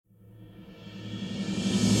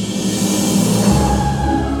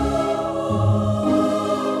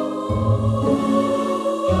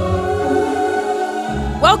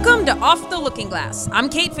Welcome to Off the Looking Glass. I'm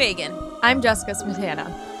Kate Fagan. I'm Jessica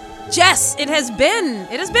Smetana. Jess, it has been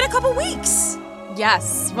a couple weeks.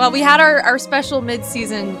 Yes. Well, we had our special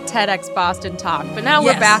mid-season TEDx Boston talk, but now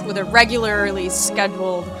we're back with a regularly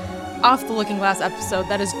scheduled Off the Looking Glass episode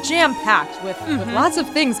that is jam-packed with lots of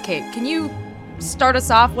things, Kate. Can you start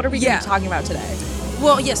us off? What are we going to be talking about today?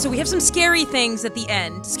 Well, yeah, so we have some scary things at the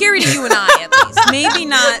end. Scary to you and I, at least. Maybe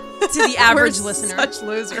not to the average listener. Such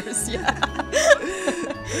losers, yeah.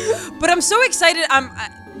 But I'm so excited.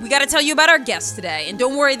 We got to tell you about our guests today. And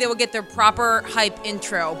don't worry, they will get their proper hype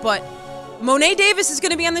intro. But Mo'ne Davis is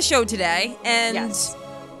going to be on the show today. And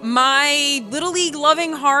my Little League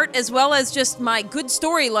loving heart, as well as just my good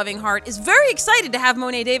story loving heart, is very excited to have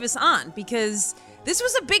Mo'ne Davis on. Because this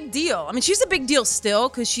was a big deal. I mean, she's a big deal still,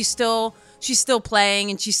 because she's still playing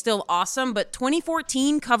and she's still awesome, but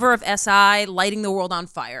 2014 cover of SI, lighting the world on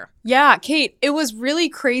fire. Yeah, Kate, it was really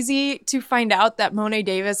crazy to find out that Mo'ne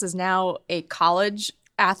Davis is now a college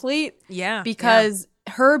athlete. Yeah. Because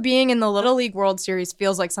her being in the Little League World Series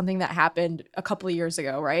feels like something that happened a couple of years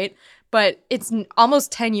ago, right? But it's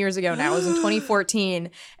almost 10 years ago now. It was in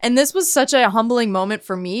 2014. And this was such a humbling moment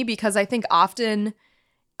for me because I think often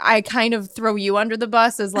I kind of throw you under the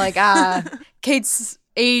bus as like, Kate's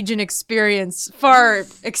age and experience far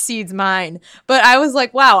exceeds mine. But I was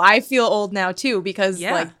like, wow, I feel old now too because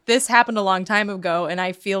like this happened a long time ago and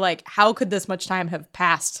I feel like how could this much time have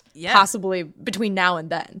passed possibly between now and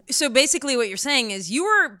then? So basically what you're saying is you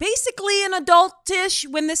were basically an adultish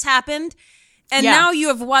when this happened and now you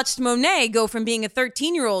have watched Mo'ne go from being a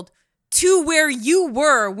 13-year-old to where you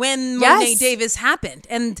were when Mo'ne Davis happened.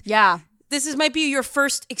 And this might be your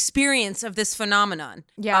first experience of this phenomenon.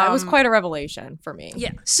 Yeah, it was quite a revelation for me.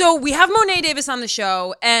 Yeah. So we have Mo'ne Davis on the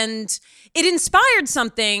show, and it inspired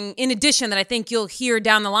something in addition that I think you'll hear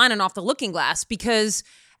down the line and Off the Looking Glass, because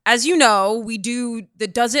as you know, we do the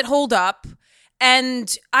Does It Hold Up?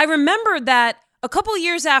 And I remember that a couple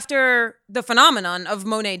years after the phenomenon of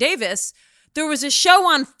Mo'ne Davis, there was a show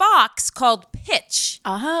on Fox called Pitch.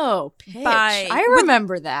 Oh, Pitch. I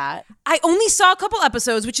remember that. I only saw a couple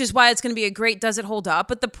episodes, which is why it's going to be a great Does It Hold Up?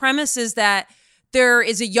 But the premise is that there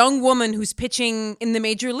is a young woman who's pitching in the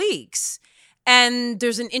major leagues. And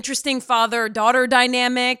there's an interesting father-daughter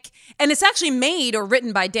dynamic. And it's actually made or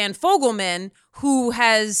written by Dan Fogelman, who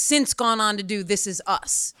has since gone on to do This Is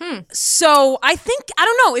Us. So I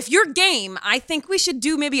don't know, if you're game, I think we should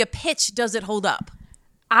do maybe a Pitch Does It Hold Up?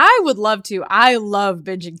 I would love to. I love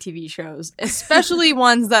binging TV shows, especially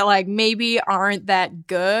ones that like maybe aren't that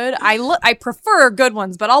good. I prefer good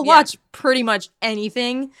ones, but I'll watch pretty much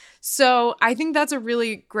anything. So I think that's a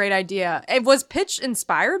really great idea. It was Pitch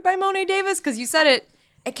inspired by Mo'ne Davis? Because you said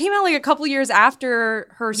it came out like a couple years after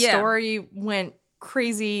her story went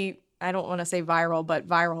crazy. I don't want to say viral, but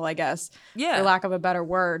viral, I guess. Yeah. For lack of a better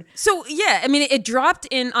word. So, I mean, it dropped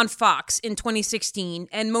on Fox in 2016,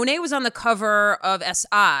 and Mo'ne was on the cover of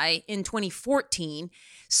SI in 2014.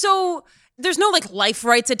 So there's no, like, life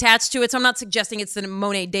rights attached to it, so I'm not suggesting it's the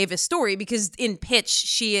Mo'ne Davis story, because in Pitch,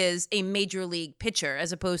 she is a major league pitcher,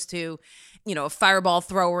 as opposed to, you know, a fireball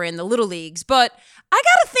thrower in the little leagues. But I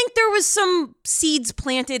gotta think there was some seeds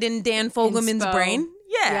planted in Dan Fogelman's brain.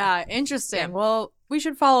 Yeah. Yeah, interesting. Yeah. Well, we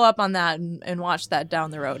should follow up on that and watch that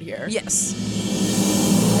down the road here. Yes.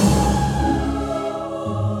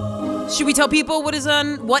 Should we tell people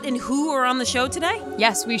what and who are on the show today?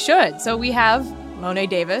 Yes, we should. So we have Mo'ne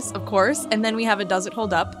Davis, of course, and then we have a Does It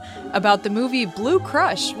Hold Up about the movie Blue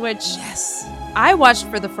Crush, which I watched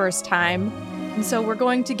for the first time. And so we're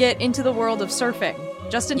going to get into the world of surfing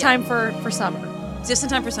just in time for summer. Just in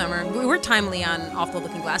time for summer. We're timely on Off the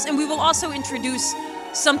Looking Glass. And we will also introduce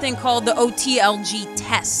something called the OTLG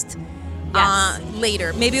test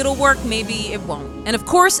later. Maybe it'll work, maybe it won't. And of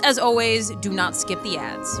course, as always, do not skip the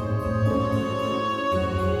ads.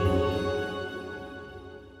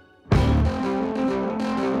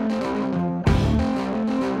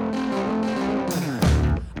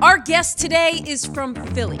 Our guest today is from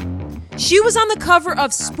Philly. She was on the cover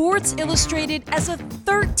of Sports Illustrated as a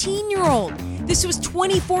 13-year-old. This was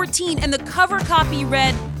 2014, and the cover copy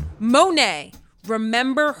read, Mo'ne,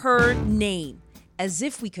 remember her name, as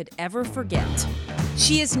if we could ever forget.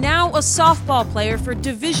 She is now a softball player for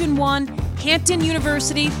Division I, Hampton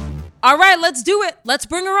University. All right, let's do it. Let's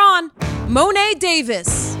bring her on. Mo'ne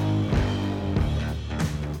Davis.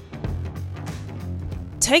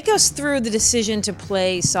 Take us through the decision to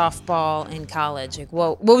play softball in college. Like,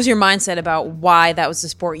 what was your mindset about why that was the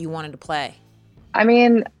sport you wanted to play? I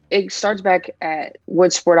mean, it starts back at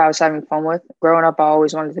what sport I was having fun with. Growing up, I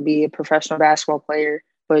always wanted to be a professional basketball player.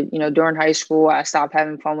 But, during high school, I stopped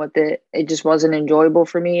having fun with it. It just wasn't enjoyable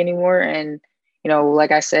for me anymore. And,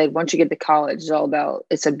 like I said, once you get to college,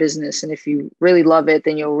 it's a business. And if you really love it,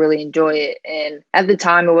 then you'll really enjoy it. And at the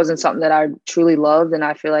time, it wasn't something that I truly loved. And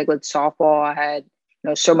I feel like with softball, I had,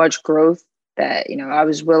 so much growth that, I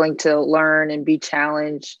was willing to learn and be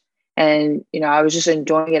challenged. And, I was just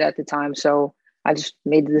enjoying it at the time. So I just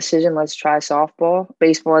made the decision, let's try softball.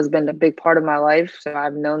 Baseball has been a big part of my life. So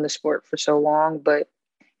I've known the sport for so long. But,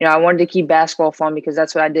 I wanted to keep basketball fun because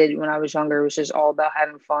that's what I did when I was younger. It was just all about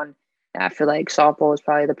having fun. And I feel like softball is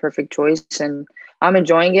probably the perfect choice. And I'm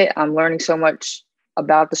enjoying it. I'm learning so much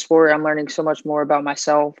about the sport. I'm learning so much more about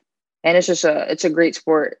myself. And it's a great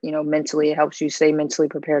sport, mentally. It helps you stay mentally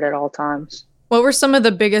prepared at all times. What were some of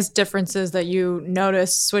the biggest differences that you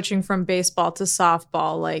noticed switching from baseball to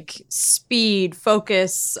softball, like speed,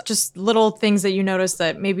 focus, just little things that you noticed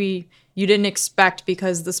that maybe you didn't expect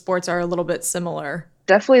because the sports are a little bit similar?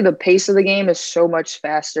 Definitely the pace of the game is so much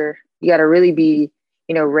faster. You got to really be,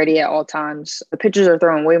 ready at all times. The pitchers are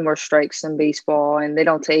throwing way more strikes than baseball, and they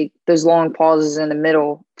don't take those long pauses in the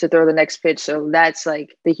middle to throw the next pitch. So that's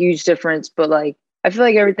like the huge difference. But like, I feel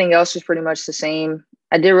like everything else is pretty much the same.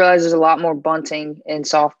 I did realize there's a lot more bunting in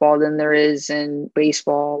softball than there is in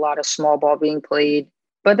baseball, a lot of small ball being played.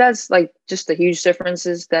 But that's like just the huge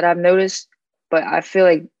differences that I've noticed. But I feel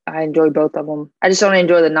like I enjoy both of them. I just don't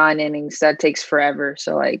enjoy the 9 innings. That takes forever.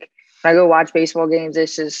 So like when I go watch baseball games,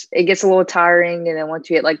 it gets a little tiring. And then once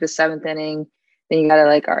you hit like the 7th inning, then you got to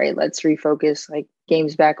like, all right, let's refocus, like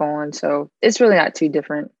game's back on. So it's really not too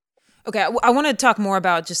different. Okay. I want to talk more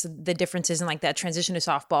about just the differences in like that transition to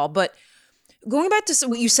softball. But going back to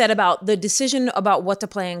what you said about the decision about what to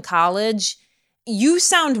play in college, you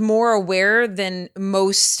sound more aware than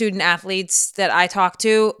most student athletes that I talk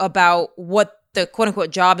to about what the quote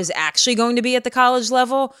unquote job is actually going to be at the college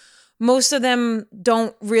level. Most of them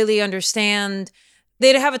don't really understand.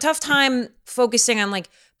 They'd have a tough time focusing on like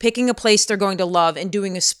picking a place they're going to love and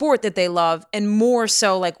doing a sport that they love, and more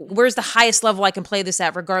so like, where's the highest level I can play this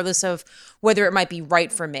at, regardless of whether it might be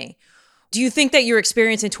right for me. Do you think that your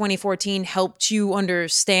experience in 2014 helped you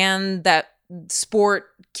understand that sport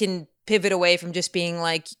can pivot away from just being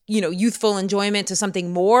like, youthful enjoyment to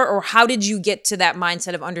something more? Or how did you get to that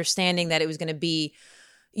mindset of understanding that it was going to be,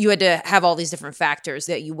 you had to have all these different factors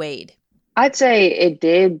that you weighed? I'd say it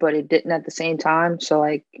did, but it didn't at the same time. So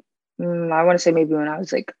like, I want to say maybe when I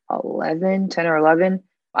was like 10 or 11,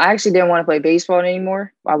 I actually didn't want to play baseball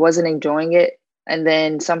anymore. I wasn't enjoying it. And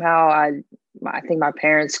then somehow I think my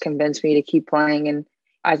parents convinced me to keep playing, and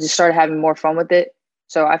I just started having more fun with it.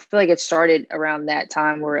 So I feel like it started around that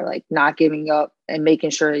time where like not giving up and making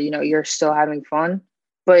sure, you're still having fun.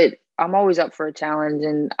 But I'm always up for a challenge.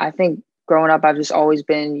 And I think growing up, I've just always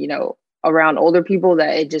been, around older people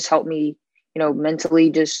that it just helped me, mentally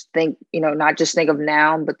just think, not just think of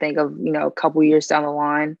now, but think of, a couple years down the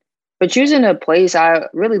line. But choosing a place, I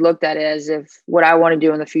really looked at it as if what I want to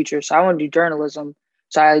do in the future. So I want to do journalism.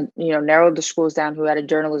 So I, narrowed the schools down who had a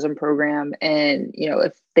journalism program. And,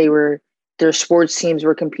 if their sports teams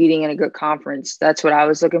were competing in a good conference, that's what I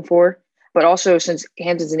was looking for. But also since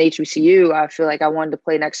Hampton's an HBCU, I feel like I wanted to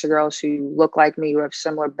play next to girls who look like me, who have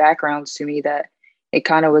similar backgrounds to me, that it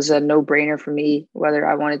kind of was a no-brainer for me, whether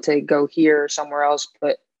I wanted to go here or somewhere else.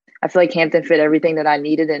 But I feel like Hampton fit everything that I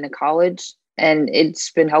needed in a college. And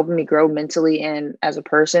it's been helping me grow mentally and as a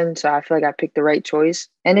person. So I feel like I picked the right choice.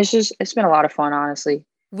 And it's been a lot of fun, honestly.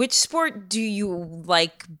 Which sport do you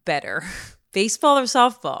like better, baseball or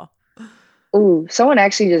softball? Ooh, someone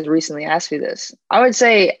actually just recently asked me this. I would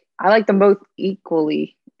say I like them both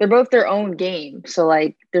equally. They're both their own game. So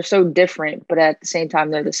like they're so different, but at the same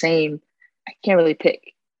time, they're the same. I can't really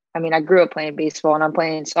pick. I mean, I grew up playing baseball and I'm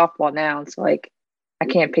playing softball now. So like, I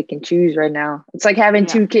can't pick and choose right now. It's like having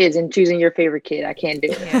 2 kids and choosing your favorite kid. I can't do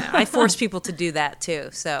it. Yeah, I force people to do that too.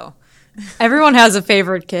 So everyone has a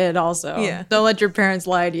favorite kid also. Yeah. Don't let your parents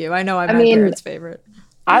lie to you. I know I'm my parents' favorite.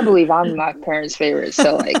 I believe I'm my parents' favorite.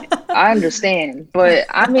 So like, I understand. But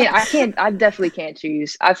I mean, I definitely can't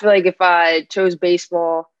choose. I feel like if I chose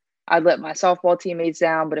baseball, I'd let my softball teammates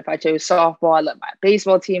down. But if I chose softball, I'd let my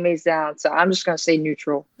baseball teammates down. So I'm just going to stay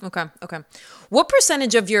neutral. Okay. What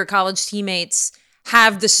percentage of your college teammates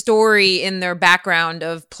have the story in their background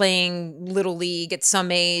of playing Little League at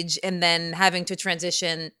some age and then having to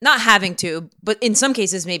transition, not having to, but in some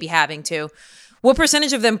cases maybe having to? What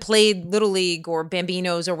percentage of them played Little League or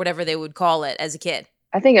Bambinos or whatever they would call it as a kid?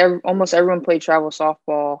 I think almost everyone played travel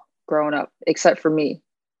softball growing up, except for me.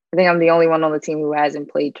 I think I'm the only one on the team who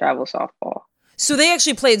hasn't played travel softball. So they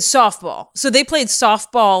actually played softball. So they played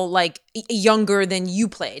softball like younger than you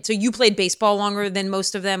played. So you played baseball longer than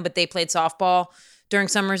most of them, but they played softball during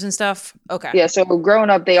summers and stuff? Okay. Yeah, so growing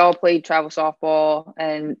up, they all played travel softball,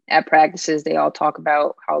 and at practices, they all talk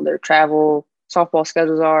about how their travel softball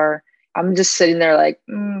schedules are. I'm just sitting there like,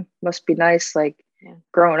 must be nice. Like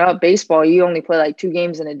growing up, baseball, you only play like 2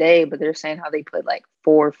 games in a day, but they're saying how they played like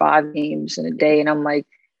 4 or 5 games in a day. And I'm like,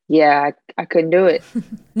 yeah, I couldn't do it.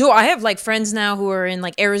 No, I have like friends now who are in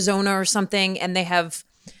like Arizona or something, and they have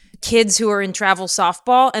kids who are in travel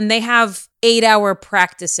softball, and they have 8-hour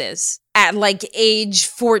practices at like age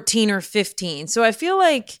 14 or 15. So I feel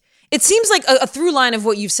like it seems like a through line of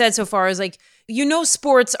what you've said so far is like,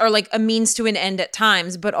 sports are like a means to an end at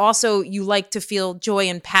times, but also you like to feel joy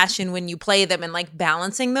and passion when you play them, and like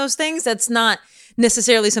balancing those things. That's not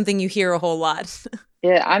necessarily something you hear a whole lot.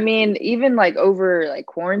 Yeah, I mean, even like over like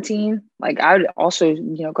quarantine, like I would also,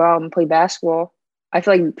 go out and play basketball. I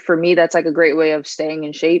feel like for me, that's like a great way of staying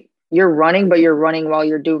in shape. You're running, but you're running while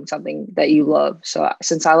you're doing something that you love. So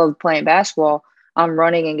since I love playing basketball, I'm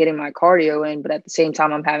running and getting my cardio in, but at the same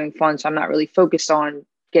time, I'm having fun. So I'm not really focused on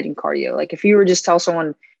getting cardio. Like if you were just tell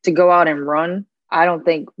someone to go out and run, I don't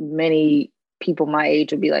think many people my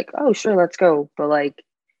age would be like, oh, sure, let's go. But like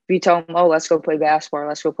if you tell them, oh, let's go play basketball,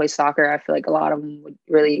 let's go play soccer, I feel like a lot of them would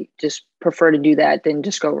really just prefer to do that than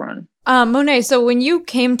just go run. Monet, so when you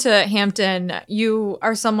came to Hampton, you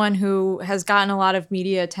are someone who has gotten a lot of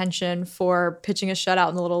media attention for pitching a shutout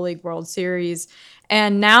in the Little League World Series.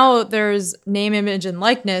 And now there's name, image, and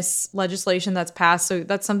likeness legislation that's passed. So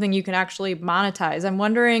that's something you can actually monetize. I'm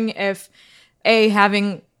wondering if, A,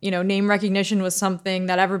 having, name recognition was something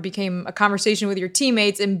that ever became a conversation with your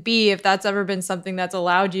teammates, and B, if that's ever been something that's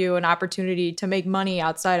allowed you an opportunity to make money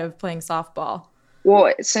outside of playing softball.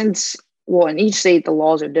 Well, in each state, the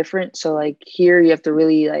laws are different. So like here, you have to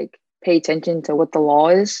really like pay attention to what the law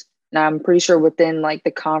is. Now, I'm pretty sure within like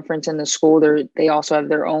the conference and the school, they also have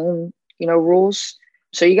their own, rules.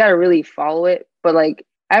 So you got to really follow it. But like,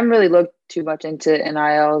 I haven't really looked too much into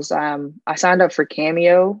NILs. I signed up for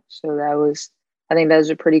Cameo. So I think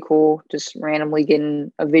those are pretty cool. Just randomly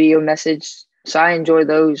getting a video message. So I enjoy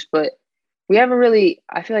those, but we haven't really,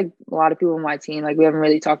 I feel like a lot of people on my team, like we haven't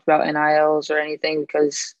really talked about NILs or anything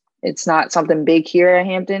because it's not something big here at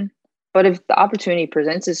Hampton. But if the opportunity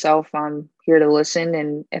presents itself, I'm here to listen.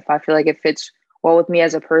 And if I feel like it fits well with me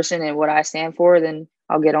as a person and what I stand for, then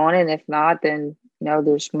I'll get on it. And if not, then,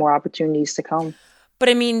 there's more opportunities to come. But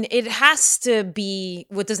I mean, it has to be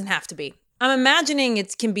what doesn't have to be. I'm imagining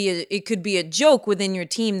it could be a joke within your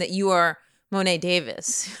team that you are Monet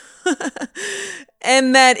Davis.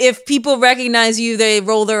 And that if people recognize you, they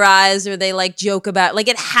roll their eyes or they like joke about, like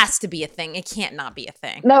it has to be a thing. It can't not be a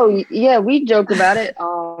thing. No, yeah, we joked about it.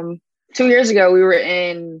 2 years ago, we were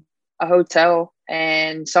in a hotel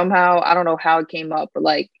and somehow, I don't know how it came up, but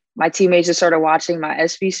like my teammates just started watching my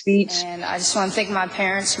SB speech. And I just want to thank my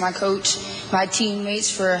parents, my coach, my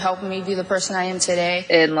teammates for helping me be the person I am today.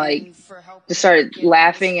 And like just started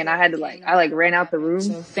laughing and I ran out the room.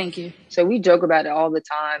 So thank you. So we joke about it all the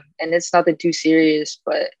time and it's nothing too serious,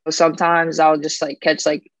 but sometimes I'll just like catch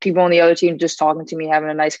like people on the other team just talking to me, having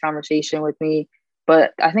a nice conversation with me.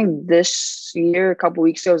 But I think this year, a couple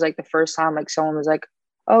weeks ago, was like the first time like someone was like,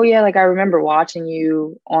 oh yeah, like I remember watching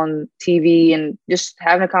you on TV and just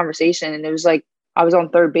having a conversation. And it was like, I was on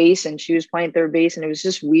third base and she was playing third base. And it was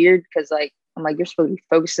just weird because like, I'm like, you're supposed to be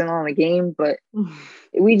focusing on the game, but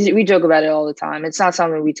we joke about it all the time. It's not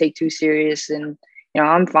something we take too serious. And,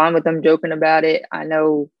 I'm fine with them joking about it. I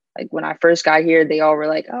know like when I first got here, they all were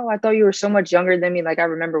like, oh, I thought you were so much younger than me. Like I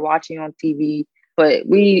remember watching you on TV, but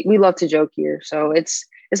we love to joke here. So it's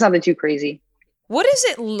nothing too crazy. What is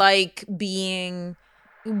it like being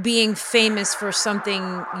famous for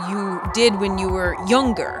something you did when you were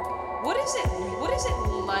younger? What is it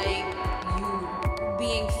like you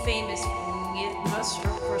being famous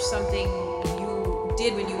for something you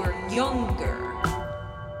did when you were younger?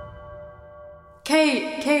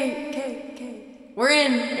 K. We're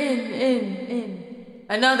in.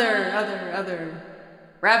 Other.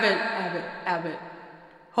 Rabbit.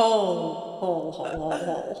 Hole.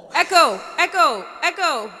 Echo.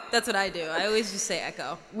 That's what I do. I always just say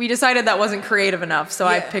echo. We decided that wasn't creative enough, so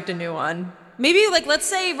yeah. I picked a new one. Maybe like, let's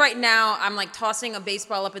say right now I'm like tossing a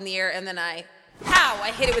baseball up in the air and then I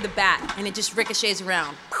hit it with a bat and it just ricochets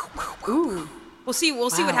around. Ooh. We'll see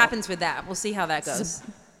what happens with that. We'll see how that goes.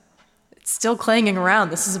 It's still clanging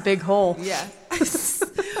around. This is a big hole. Yeah.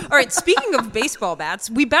 All right, speaking of baseball bats,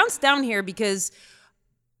 we bounced down here because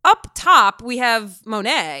up top we have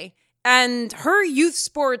Monet, and her youth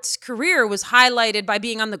sports career was highlighted by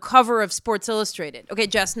being on the cover of Sports Illustrated. Okay,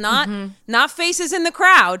 Jess, not faces in the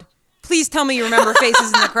crowd. Please tell me you remember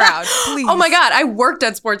Faces in the Crowd. Please. Oh my God, I worked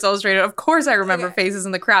at Sports Illustrated. Of course I remember Faces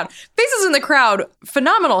in the Crowd. Faces in the Crowd,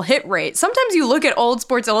 phenomenal hit rate. Sometimes you look at old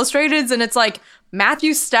Sports Illustrateds and it's like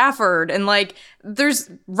Matthew Stafford and like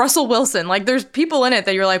there's Russell Wilson. Like there's people in it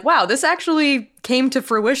that you're like, wow, this actually came to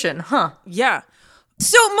fruition, huh? Yeah.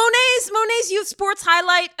 So Monet's youth sports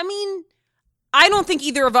highlight, I mean, I don't think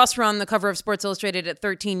either of us were on the cover of Sports Illustrated as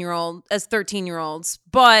 13-year-olds,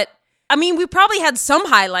 but I mean, we probably had some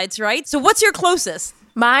highlights, right? So what's your closest?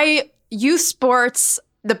 My youth sports,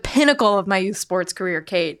 the pinnacle of my youth sports career,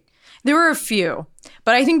 Kate, there were a few,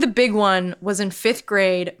 but I think the big one was in 5th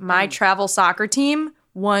grade, my travel soccer team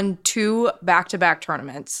won 2 back-to-back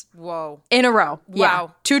tournaments. Whoa. In a row. Wow. Yeah.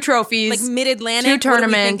 2 trophies. Like Mid-Atlantic? 2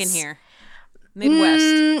 tournaments. What are we thinking here?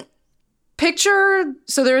 Midwest. Picture,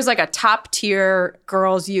 so there was like a top tier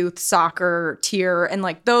girls youth soccer tier, and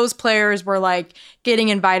like those players were like getting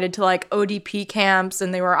invited to like ODP camps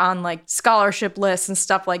and they were on like scholarship lists and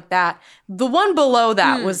stuff like that. The one below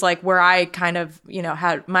that was like where I kind of, you know,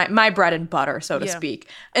 had my bread and butter, so to speak.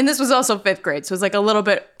 And this was also 5th grade, so it was like a little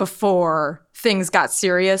bit before things got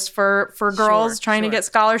serious for girls trying to get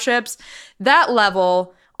scholarships. That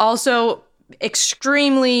level also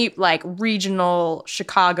extremely like regional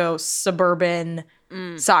Chicago suburban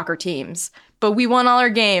soccer teams, but we won all our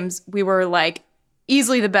games. We were like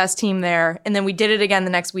easily the best team there, and then we did it again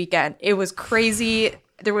the next weekend. It was crazy.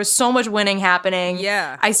 There was so much winning happening.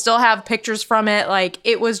 Yeah, I still have pictures from it. Like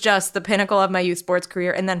it was just the pinnacle of my youth sports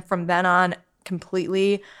career, and then from then on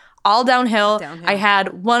completely all downhill. I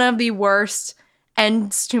had one of the worst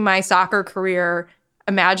ends to my soccer career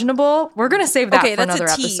imaginable. We're going to save that for another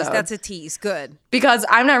episode. That's a tease. Good. Because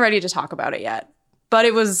I'm not ready to talk about it yet. But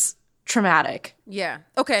it was traumatic. Yeah.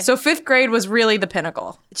 Okay. So 5th grade was really the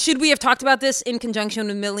pinnacle. Should we have talked about this in conjunction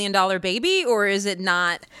with $1 Million Baby, or is it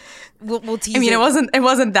not? We'll tease. I mean, it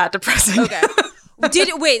wasn't that depressing. Okay.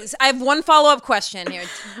 Wait, I have one follow-up question here.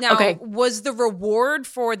 Now, was the reward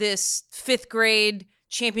for this 5th grade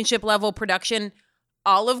championship level production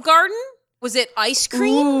Olive Garden? Was it ice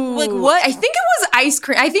cream? Ooh. Like what? I think it was ice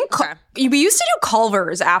cream. I think we used to do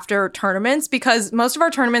Culver's after tournaments because most of our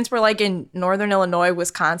tournaments were like in northern Illinois,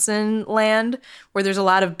 Wisconsin land, where there's a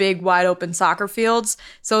lot of big, wide open soccer fields.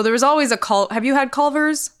 So there was always have you had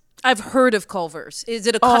Culver's? I've heard of Culver's. Is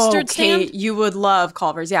it a custard stand? You would love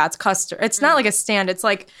Culver's. Yeah, it's custard. It's not like a stand. It's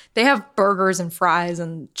like they have burgers and fries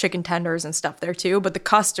and chicken tenders and stuff there too. But the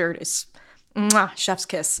custard is chef's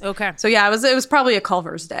kiss. Okay. So yeah, it was probably a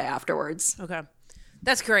Culver's day afterwards. Okay.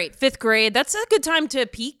 That's great. 5th grade. That's a good time to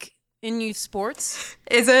peak in youth sports.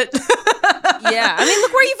 Is it? Yeah. I mean,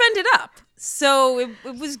 look where you've ended up. So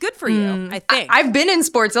it was good for you, I think. I've been in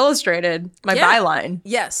Sports Illustrated, my byline.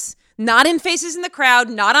 Yes. Not in Faces in the Crowd,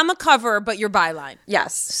 not on the cover, but your byline.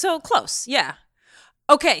 Yes. So close. Yeah.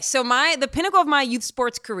 Okay. So the pinnacle of my youth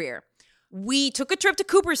sports career, we took a trip to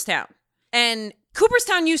Cooperstown. And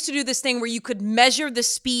Cooperstown used to do this thing where you could measure the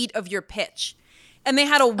speed of your pitch. And they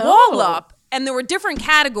had a wall up, and there were different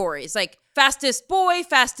categories, like fastest boy,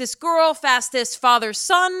 fastest girl, fastest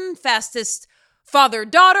father-son, fastest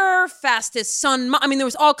father-daughter, fastest son. I mean, there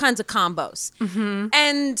was all kinds of combos. Mm-hmm.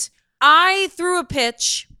 And I threw a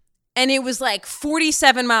pitch, and it was like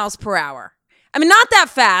 47 miles per hour. I mean, not that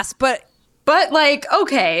fast, but like,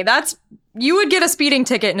 okay, you would get a speeding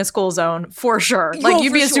ticket in a school zone for sure. Like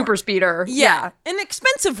you'd be a super speeder. Yeah. An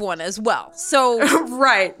expensive one as well. So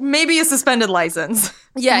right. Maybe a suspended license.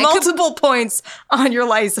 Yeah. Multiple points on your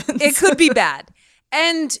license. It could be bad.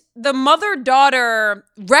 And the mother-daughter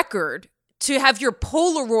record to have your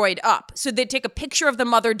Polaroid up, so they'd take a picture of the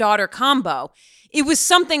mother-daughter combo, it was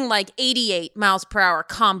something like 88 miles per hour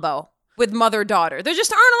combo with mother-daughter. There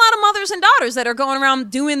just aren't a lot of mothers and daughters that are going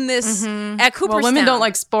around doing this at Cooperstown. Well, women don't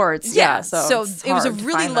like sports. Yeah, so it was a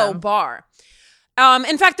really low bar.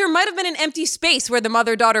 In fact, there might have been an empty space where the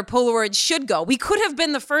mother-daughter Polaroid should go. We could have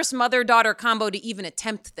been the first mother-daughter combo to even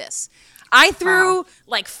attempt this. I threw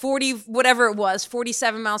like 40, whatever it was,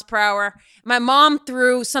 47 miles per hour. My mom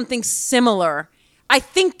threw something similar. I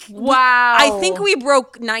think we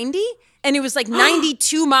broke 90. And it was like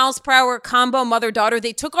 92 miles per hour combo mother-daughter.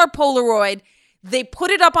 They took our Polaroid. They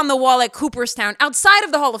put it up on the wall at Cooperstown, outside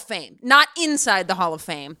of the Hall of Fame, not inside the Hall of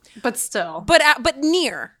Fame. But still. But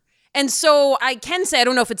near. And so I can say, I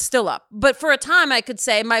don't know if it's still up, but for a time I could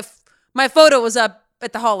say my photo was up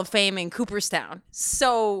at the Hall of Fame in Cooperstown.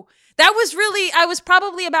 So that was really, I was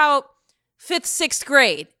probably about 5th, 6th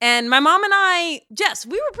grade. And my mom and I, Jess,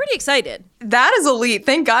 we were pretty excited. That is elite.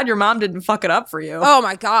 Thank God your mom didn't fuck it up for you. Oh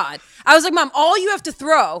my God. I was like, Mom, all you have to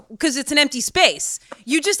throw, because it's an empty space,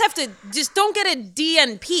 you just have to, just don't get a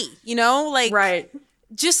DNP, you know? Like, right.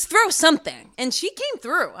 just throw something. And she came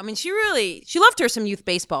through. I mean, she loved her some youth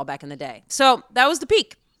baseball back in the day. So that was the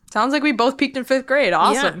peak. Sounds like we both peaked in 5th grade.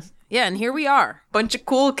 Awesome. Yeah, and here we are. Bunch of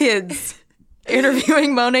cool kids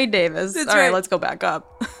interviewing Mo'ne Davis. That's All right, right. let's go back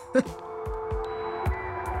up.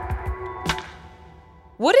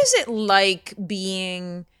 What is it like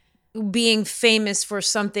being famous for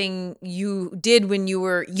something you did when you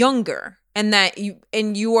were younger? And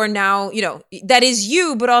you are now, that is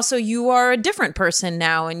you, but also you are a different person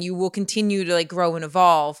now, and you will continue to like grow and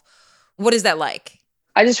evolve. What is that like?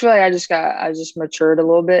 I just feel like I just matured a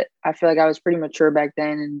little bit. I feel like I was pretty mature back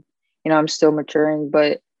then, and I'm still maturing,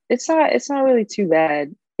 but it's not really too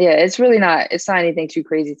bad. Yeah, it's not anything too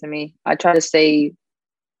crazy to me. I try to stay,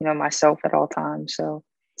 myself at all times. So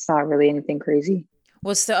it's not really anything crazy.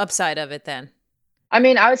 What's the upside of it then? I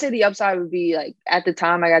mean, I would say the upside would be like at the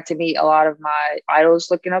time I got to meet a lot of my idols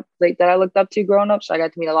that I looked up to growing up. So I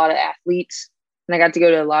got to meet a lot of athletes, and I got to go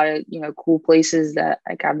to a lot of, cool places that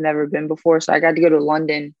like I've never been before. So I got to go to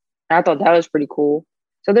London, and I thought that was pretty cool.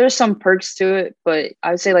 So there's some perks to it, but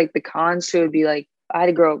I would say like the cons to it would be like I had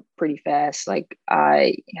to grow up pretty fast. Like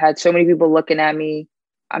I had so many people looking at me.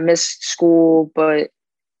 I missed school, but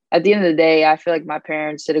at the end of the day, I feel like my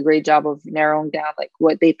parents did a great job of narrowing down like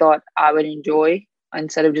what they thought I would enjoy,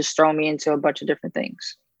 instead of just throwing me into a bunch of different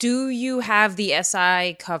things. Do you have the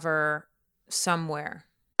SI cover somewhere?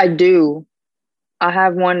 I do. I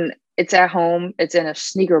have one. It's at home. It's in a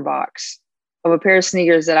sneaker box of a pair of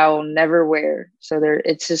sneakers that I will never wear. So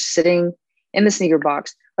it's just sitting in the sneaker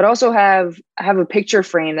box. But also I have a picture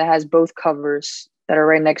frame that has both covers that are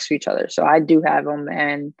right next to each other. So I do have them,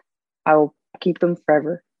 and I will keep them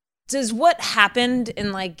forever. Does what happened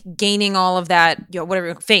in like gaining all of that,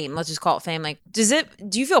 whatever fame, let's just call it fame, like do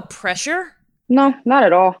you feel pressure? No, not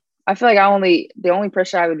at all. I feel like the only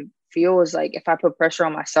pressure I would feel is like if I put pressure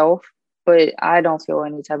on myself, but I don't feel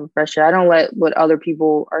any type of pressure. I don't let what other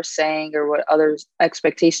people are saying or what others'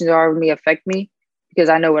 expectations are of me affect me, because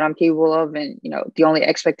I know what I'm capable of. And, the only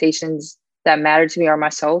expectations that matter to me are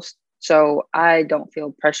myself. So I don't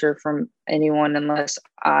feel pressure from anyone unless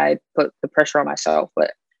I put the pressure on myself.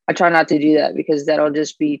 But I try not to do that, because that'll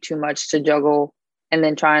just be too much to juggle. And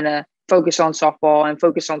then trying to focus on softball and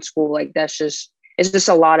focus on school, like it's just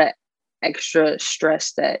a lot of extra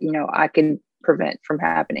stress that, I can prevent from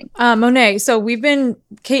happening. Mo'ne, so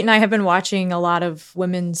Kate and I have been watching a lot of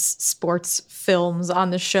women's sports films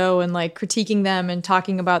on the show and like critiquing them and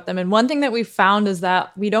talking about them. And one thing that we found is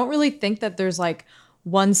that we don't really think that there's like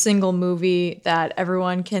one single movie that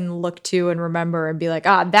everyone can look to and remember and be like,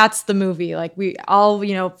 that's the movie. Like we all,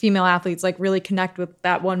 female athletes like really connect with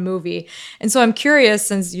that one movie. And so I'm curious,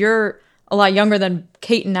 since you're a lot younger than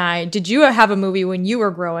Kate and I, did you have a movie when you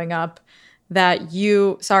were growing up that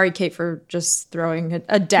sorry, Kate, for just throwing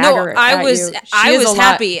a dagger at you. I was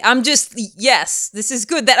happy. I'm just, yes, this is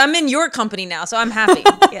good that I'm in your company now, so I'm happy.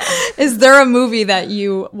 Yeah. Is there a movie that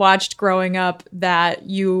you watched growing up that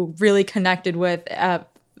you really connected with,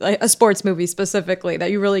 like a sports movie specifically,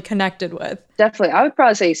 that you really connected with? Definitely. I would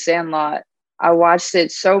probably say Sandlot. I watched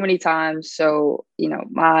it so many times. So,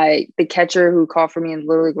 the catcher who called for me in the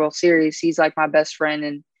Little League World Series, he's like my best friend,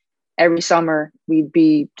 and every summer we'd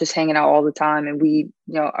be just hanging out all the time, and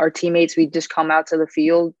our teammates, we'd just come out to the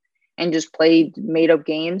field and just play made up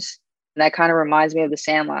games. And that kind of reminds me of the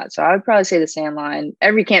Sandlot. So I would probably say the Sandlot. And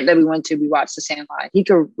every camp that we went to, we watched the Sandlot. He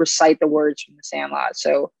could recite the words from the Sandlot.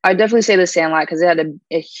 So I'd definitely say the Sandlot, because it had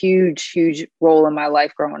a huge, huge role in my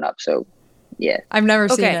life growing up. So yeah. I've never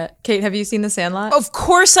seen it. Kate, have you seen The Sandlot? Of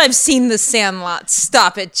course I've seen The Sandlot.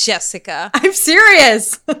 Stop it, Jessica. I'm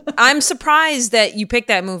serious. I'm surprised that you picked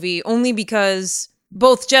that movie, only because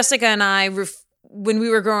both Jessica and I, when we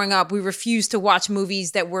were growing up, we refused to watch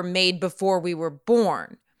movies that were made before we were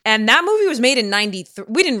born. And that movie was made in 93.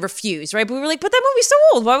 We didn't refuse, right? But we were like, but that movie's so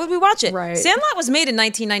old. Why would we watch it? Right. Sandlot was made in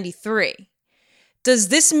 1993. Does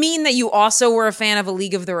this mean that you also were a fan of A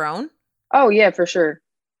League of Their Own? Oh, yeah, for sure.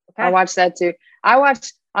 Okay. I watched that too.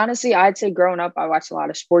 Honestly, I'd say growing up, I watched a lot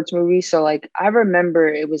of sports movies. So like, I remember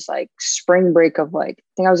it was like spring break of like,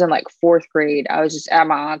 I think I was in like 4th grade. I was just at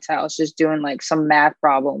my aunt's house, just doing like some math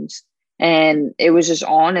problems, and it was just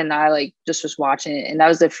on, and I like just was watching it. And that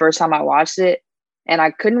was the first time I watched it, and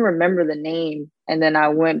I couldn't remember the name. And then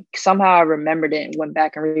somehow I remembered it and went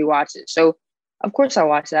back and rewatched it. So of course I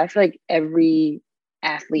watched it. I feel like every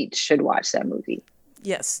athlete should watch that movie.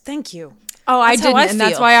 Yes. Thank you. Oh, I didn't. And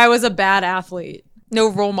that's why I was a bad athlete. No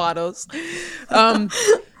role models.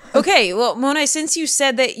 Okay, well, Mo'ne, since you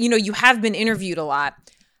said that, you have been interviewed a lot,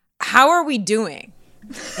 how are we doing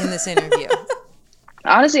in this interview?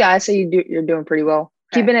 Honestly, I say you're doing pretty well.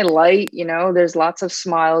 keeping it light, there's lots of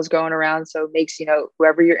smiles going around. So it makes,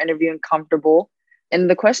 whoever you're interviewing comfortable. And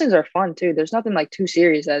the questions are fun too. There's nothing like too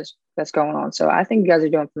serious that's going on. So I think you guys are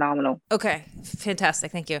doing phenomenal. Okay.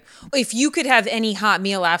 Fantastic. Thank you. If you could have any hot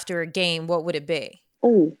meal after a game, what would it be?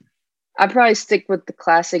 Oh, I'd probably stick with the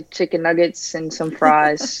classic chicken nuggets and some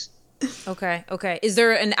fries. Okay. Is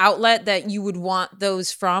there an outlet that you would want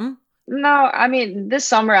those from? No, I mean, this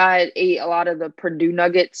summer I ate a lot of the Purdue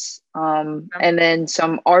nuggets and then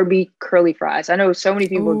some Arby curly fries. I know so many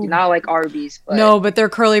people do not like Arby's. But no, but their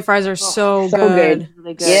curly fries are so good.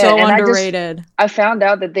 Really good. Yeah, so underrated. I found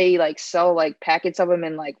out that they like sell like packets of them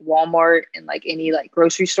in like Walmart and like any like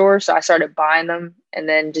grocery store. So I started buying them and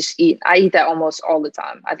then I eat that almost all the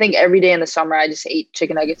time. I think every day in the summer I just ate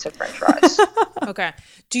chicken nuggets and French fries. Okay.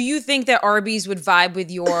 Do you think that Arby's would vibe with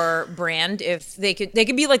your brand if they could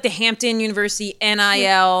be like the Hampton University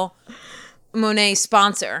NIL Monet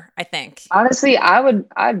sponsor, I think. Honestly, I'd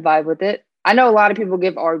vibe with it. I know a lot of people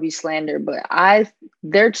give Arby's slander, but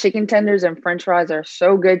their chicken tenders and French fries are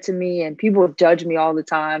so good to me, and people judge me all the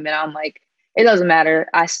time, and I'm like, it doesn't matter.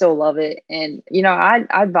 I still love it, and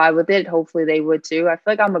I'd vibe with it. Hopefully, they would too. I feel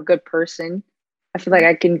like I'm a good person. I feel like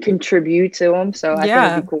I can contribute to them, so I think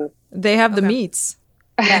it'd be cool. They have the meats.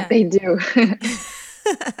 Yeah. They do.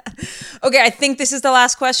 Okay, I think this is the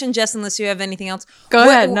last question, Jess, unless you have anything else. Go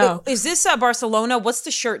ahead. No. Is this Barcelona? What's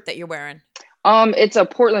the shirt that you're wearing? It's a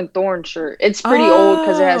Portland Thorn shirt. It's pretty old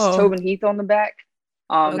because it has Tobin Heath on the back.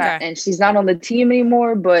 And she's not on the team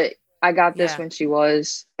anymore, but I got this when she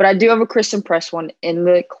was. But I do have a Christen Press one in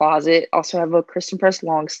the closet. Also have a Christen Press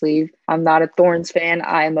long sleeve. I'm not a Thorns fan.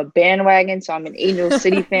 I am a bandwagon, so I'm an Angel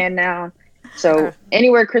City fan now. So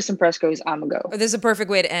anywhere Christen Press goes, I'm gonna go. This is a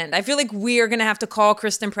perfect way to end. I feel like we are gonna have to call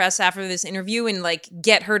Christen Press after this interview and like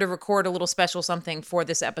get her to record a little special something for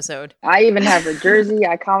this episode. I even have her jersey.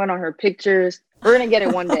 I comment on her pictures. We're gonna get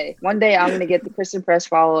it one day. One day I'm gonna get the Christen Press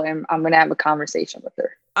follow and I'm gonna have a conversation with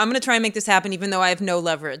her. I'm gonna try and make this happen, even though I have no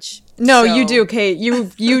leverage. No, you do, Kate.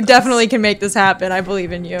 You definitely can make this happen. I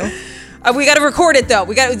believe in you. We got to record it though.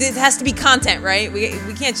 It has to be content, right? We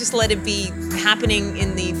can't just let it be happening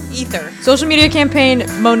in the ether. Social media campaign: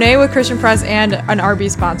 Monet with Christen Press and an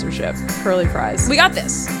Arby's sponsorship. Curly fries. We got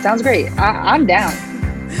this. Sounds great. I'm down.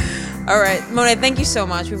 All right, Monet. Thank you so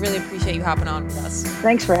much. We really appreciate you hopping on with us.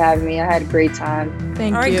 Thanks for having me. I had a great time.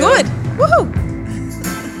 Thank you. All right, good. Woohoo!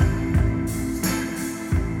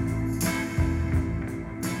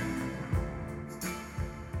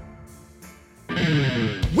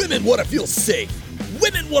 Women want to feel safe.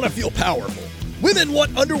 Women want to feel powerful. Women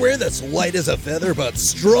want underwear that's light as a feather but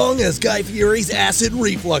strong as Guy Fieri's acid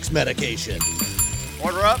reflux medication.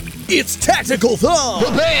 Order up. It's Tactical Thong!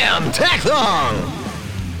 Bam! Tack Thong!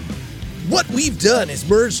 What we've done is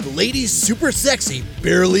merged ladies' super sexy,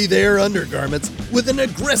 barely there undergarments with an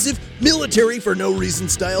aggressive military for no reason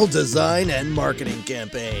style design and marketing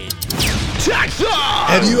campaign. Tack Thong!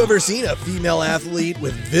 Have you ever seen a female athlete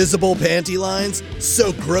with visible panty lines?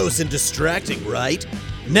 So gross and distracting, right?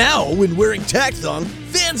 Now, when wearing Tack Thong,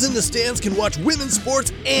 fans in the stands can watch women's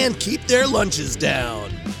sports and keep their lunches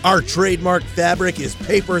down. Our trademark fabric is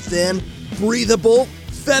paper thin, breathable,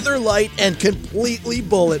 feather light, and completely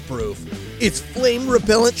bulletproof. Its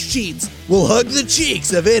flame-repellent sheets will hug the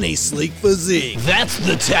cheeks of any sleek physique. That's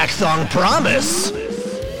the Tack Thong promise.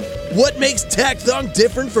 What makes Tack Thong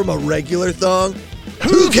different from a regular thong?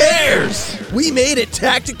 Who cares? We made it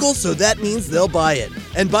tactical, so that means they'll buy it.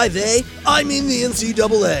 And by they, I mean the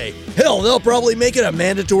NCAA. Hell, they'll probably make it a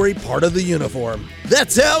mandatory part of the uniform.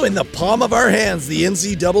 That's how in the palm of our hands the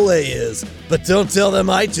NCAA is. But don't tell them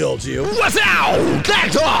I told you. What's out?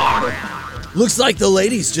 Tack Thong! Looks like the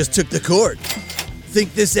ladies just took the court.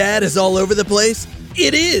 Think this ad is all over the place?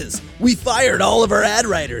 It is! We fired all of our ad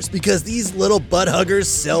writers because these little butt huggers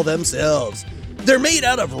sell themselves. They're made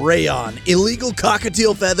out of rayon, illegal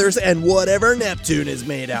cockatiel feathers, and whatever Neptune is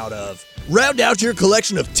made out of. Round out your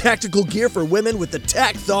collection of tactical gear for women with the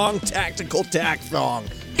Tack Thong Tactical Tack Thong.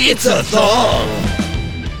 It's a thong!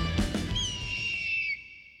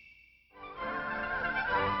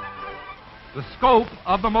 The scope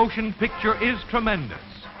of the motion picture is tremendous.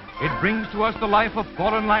 It brings to us the life of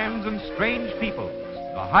foreign lands and strange peoples,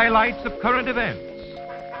 the highlights of current events.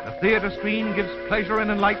 The theater screen gives pleasure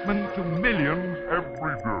and enlightenment to millions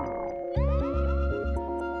every day.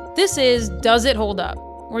 This is Does It Hold Up?,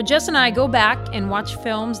 where Jess and I go back and watch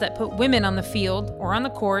films that put women on the field or on the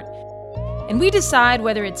court, and we decide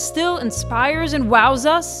whether it still inspires and wows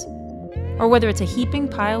us, or whether it's a heaping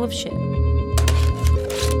pile of shit.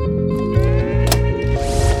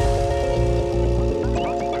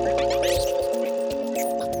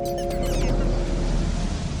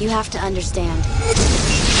 You have to understand.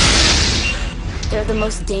 They're the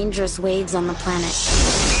most dangerous waves on the planet.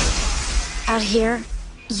 Out here,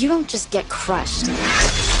 you don't just get crushed.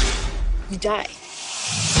 You die.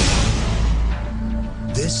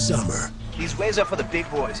 This summer, these waves are for the big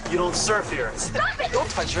boys. You don't surf here. Stop it! Don't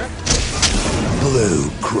touch her. Blue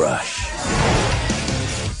Crush.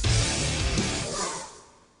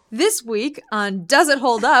 This week on Does It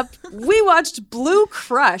Hold Up, we watched Blue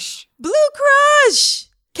Crush. Blue Crush!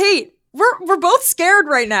 Kate, we're both scared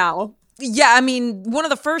right now. Yeah, I mean, one of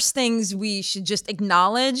the first things we should just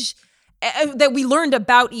acknowledge that we learned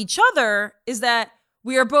about each other is that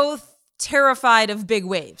we are both terrified of big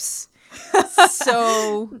waves.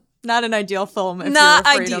 So, not an ideal film if not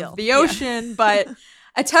you're afraid ideal. of the ocean, but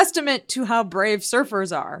a testament to how brave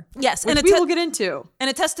surfers are. Yes, which we will get into. And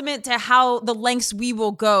a testament to how the lengths we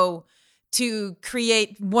will go to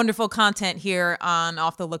create wonderful content here on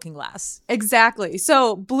Off the Looking Glass. Exactly.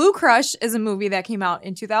 So Blue Crush is a movie that came out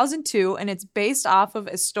in 2002, and it's based off of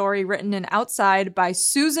a story written in Outside by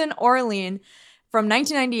Susan Orlean from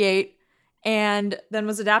 1998, and then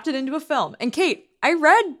was adapted into a film. And Kate, I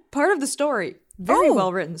read part of the story. Very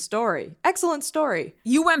well written story. Excellent story.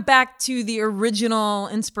 You went back to the original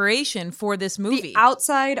inspiration for this movie. The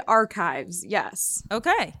Outside Archives, yes.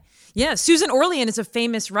 Okay. Yeah, Susan Orlean is a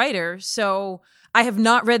famous writer, so I have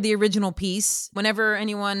not read the original piece. Whenever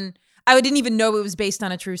anyone, I didn't even know it was based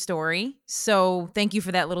on a true story, so thank you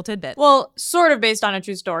for that little tidbit. Well, sort of based on a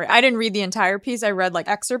true story. I didn't read the entire piece. I read like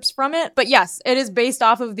excerpts from it. But yes, it is based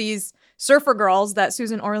off of these surfer girls that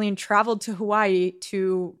Susan Orlean traveled to Hawaii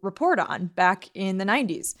to report on back in the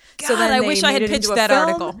 90s. God, so then I wish I had pitched that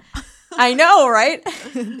article. I know, right?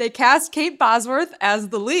 They cast Kate Bosworth as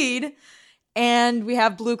the lead, and we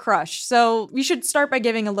have Blue Crush. So we should start by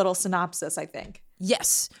giving a little synopsis, I think.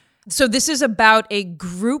 Yes. So this is about a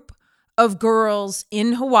group of girls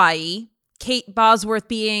in Hawaii, Kate Bosworth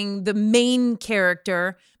being the main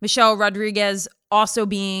character, Michelle Rodriguez also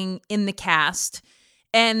being in the cast.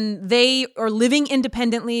 And they are living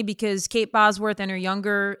independently because Kate Bosworth and her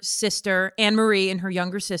younger sister, Anne Marie and her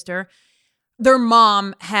younger sister, their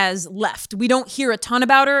mom has left. We don't hear a ton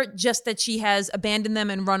about her, just that she has abandoned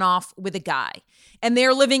them and run off with a guy. And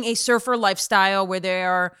they're living a surfer lifestyle where they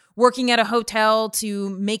are working at a hotel to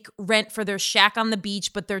make rent for their shack on the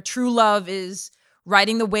beach, but their true love is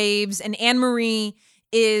riding the waves. And Anne Marie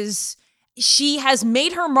she has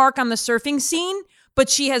made her mark on the surfing scene, but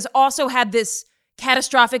she has also had this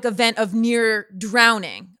catastrophic event of near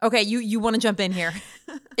drowning. Okay, you want to jump in here.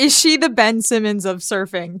 Is she the Ben Simmons of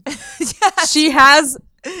surfing? Yes. She has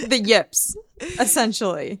the yips,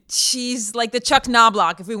 essentially. She's like the Chuck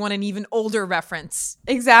Knobloch, if we want an even older reference.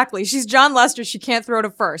 Exactly. She's John Lester. She can't throw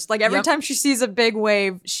to first. Like every Yep. time she sees a big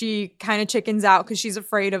wave, she kind of chickens out because she's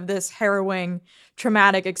afraid of this harrowing,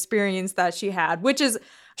 traumatic experience that she had, which is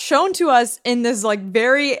shown to us in this like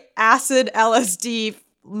very acid LSD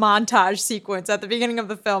montage sequence at the beginning of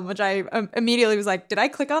the film, which I immediately was like, did I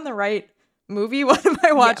click on the right movie? What am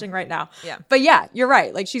I watching right now? Yeah. But yeah, you're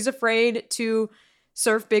right. Like she's afraid to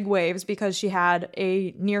surf big waves because she had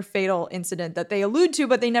a near fatal incident that they allude to,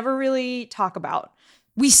 but they never really talk about.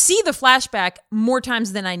 We see the flashback more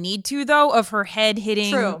times than I need to, though, of her head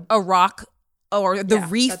hitting a rock or the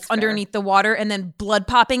reef underneath the water and then blood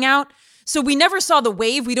popping out. So we never saw the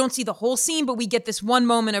wave. We don't see the whole scene, but we get this one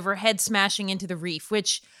moment of her head smashing into the reef,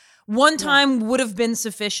 which one time would have been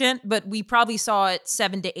sufficient, but we probably saw it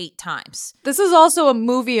 7 to 8 times. This is also a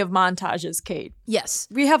movie of montages, Kate. Yes.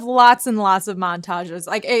 We have lots and lots of montages.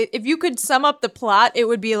 Like if you could sum up the plot, it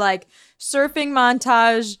would be like surfing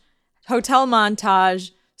montage, hotel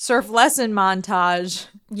montage, surf lesson montage,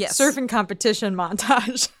 yes, surfing competition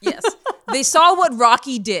montage. Yes. They saw what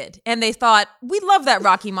Rocky did and they thought, we love that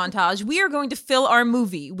Rocky montage. We are going to fill our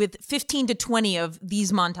movie with 15 to 20 of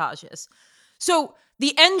these montages. So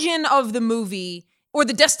the engine of the movie, or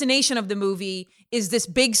the destination of the movie, is this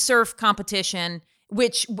big surf competition,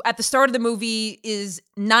 which at the start of the movie is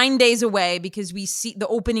 9 days away because we see the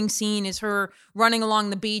opening scene is her running along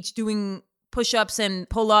the beach doing push-ups and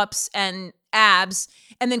pull-ups and abs,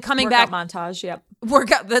 and then coming Workout back. montage, yep.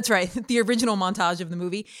 Workout, that's right, the original montage of the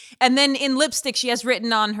movie. And then in lipstick, she has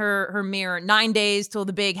written on her mirror 9 days till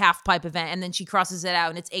the big half pipe event, and then she crosses it out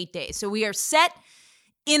and it's 8 days. So we are set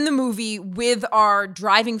in the movie with our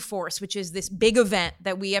driving force, which is this big event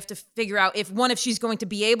that we have to figure out if she's going to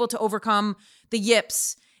be able to overcome the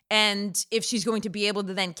yips, and if she's going to be able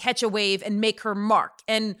to then catch a wave and make her mark.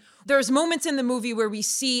 And there's moments in the movie where we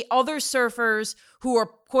see other surfers who are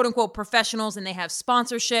quote unquote professionals and they have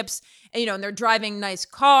sponsorships and, and they're driving nice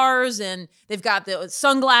cars and they've got the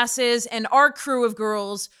sunglasses, and our crew of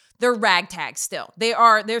girls, they're ragtag still.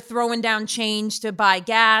 They're throwing down change to buy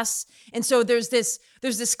gas. And so there's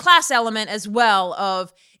this class element as well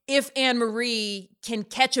of, if Anne Marie can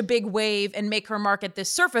catch a big wave and make her mark at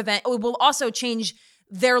this surf event, it will also change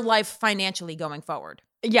their life financially going forward.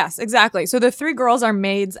 Yes, exactly. So the three girls are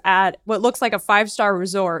maids at what looks like a 5-star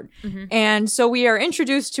resort. Mm-hmm. And so we are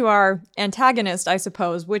introduced to our antagonist, I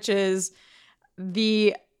suppose, which is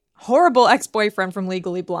the horrible ex-boyfriend from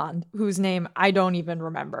Legally Blonde, whose name I don't even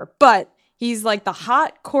remember. But he's like the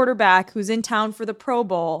hot quarterback who's in town for the Pro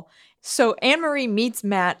Bowl. So Anne Marie meets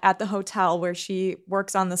Matt at the hotel where she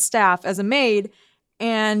works on the staff as a maid.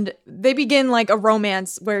 And they begin like a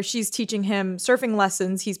romance where she's teaching him surfing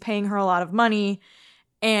lessons. He's paying her a lot of money.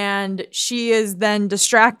 And she is then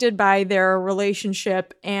distracted by their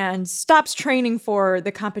relationship and stops training for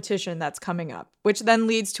the competition that's coming up, which then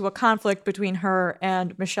leads to a conflict between her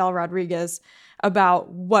and Michelle Rodriguez about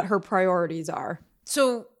what her priorities are.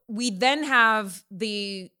 So we then have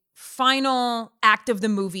the final act of the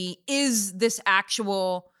movie is it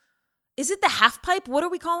the half pipe? What are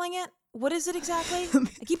we calling it? What is it exactly?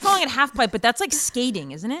 I keep calling it half pipe, but that's like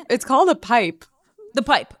skating, isn't it? It's called a pipe. The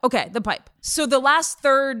pipe. Okay, the pipe. So the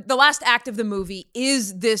last act of the movie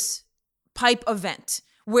is this pipe event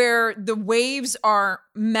where the waves are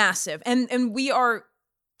massive. And we are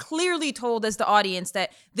clearly told as the audience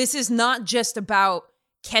that this is not just about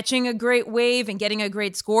catching a great wave and getting a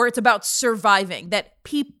great score. It's about surviving, that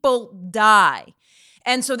people die.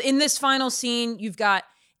 And so in this final scene, you've got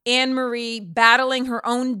Anne Marie battling her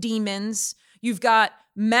own demons. You've got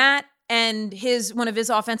Matt and one of his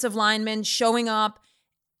offensive linemen showing up,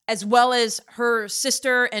 as well as her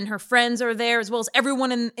sister and her friends are there, as well as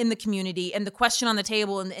everyone in the community. And the question on the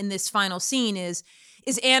table in this final scene is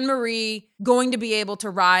Anne Marie going to be able to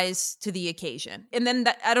rise to the occasion? And then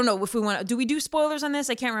I don't know if we want to, do we do spoilers on this?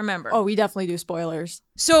 I can't remember. Oh, we definitely do spoilers.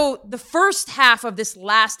 So the first half of this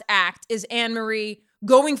last act is Anne Marie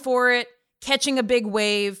going for it, catching a big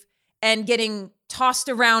wave, and getting tossed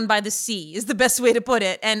around by the sea is the best way to put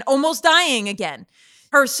it, and almost dying again.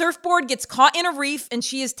 Her surfboard gets caught in a reef and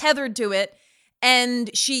she is tethered to it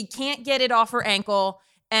and she can't get it off her ankle.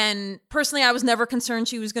 And personally, I was never concerned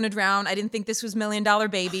she was going to drown. I didn't think this was $1 Million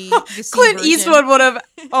Baby. Clint Eastwood would have.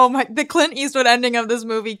 Oh my! The Clint Eastwood ending of this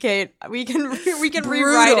movie, Kate. We can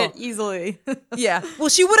rewrite it easily. Yeah. Well,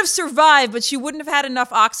 she would have survived, but she wouldn't have had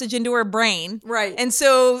enough oxygen to her brain. Right. And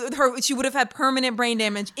so she would have had permanent brain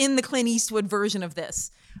damage in the Clint Eastwood version of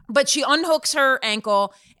this. But she unhooks her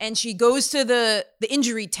ankle and she goes to the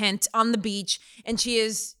injury tent on the beach and she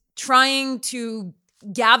is trying to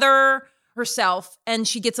gather herself, and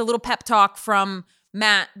she gets a little pep talk from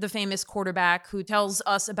Matt, the famous quarterback, who tells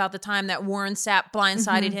us about the time that Warren Sapp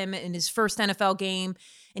blindsided him in his first NFL game,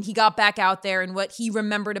 and he got back out there, and what he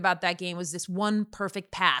remembered about that game was this one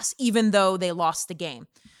perfect pass, even though they lost the game.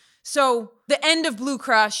 So the end of Blue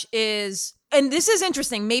Crush is, and this is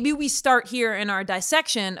interesting, maybe we start here in our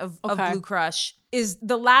dissection of Blue Crush, is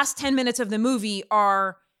the last 10 minutes of the movie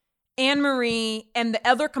are Anne Marie and the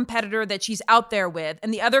other competitor that she's out there with.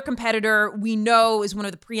 And the other competitor we know is one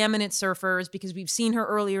of the preeminent surfers because we've seen her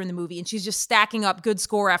earlier in the movie, and she's just stacking up good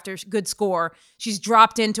score after good score. She's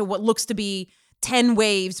dropped into what looks to be 10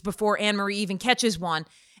 waves before Anne Marie even catches one.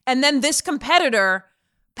 And then this competitor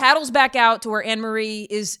paddles back out to where Anne Marie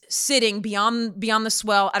is sitting beyond the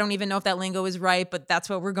swell. I don't even know if that lingo is right, but that's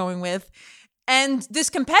what we're going with. And this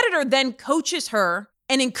competitor then coaches her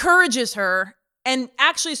and encourages her and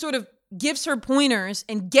actually sort of gives her pointers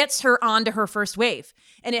and gets her onto her first wave.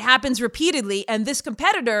 And it happens repeatedly. And this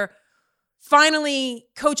competitor finally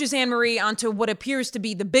coaches Anne Marie onto what appears to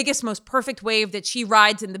be the biggest, most perfect wave that she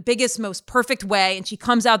rides in the biggest, most perfect way. And she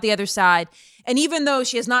comes out the other side. And even though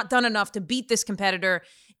she has not done enough to beat this competitor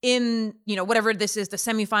in, whatever this is, the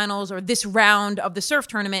semifinals or this round of the surf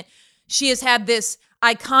tournament, she has had this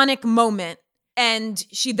iconic moment. And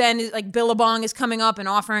she then is like, Billabong is coming up and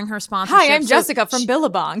offering her sponsorship. Hi, I'm Jessica from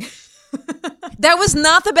Billabong. That was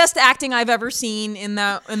not the best acting I've ever seen in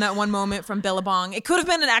that one moment from Billabong. It could have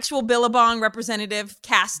been an actual Billabong representative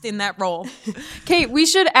cast in that role. Kate, we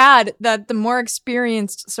should add that the more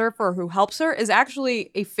experienced surfer who helps her is actually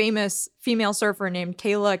a famous female surfer named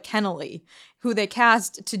Kayla Kennelly, who they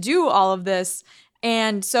cast to do all of this.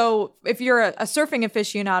 And so if you're a surfing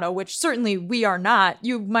aficionado, which certainly we are not,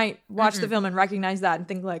 you might watch the film and recognize that and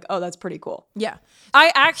think like, oh, that's pretty cool. Yeah.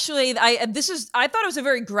 I thought it was a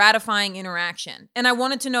very gratifying interaction. And I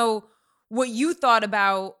wanted to know what you thought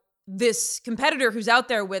about this competitor who's out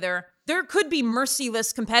there with her. There could be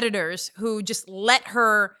merciless competitors who just let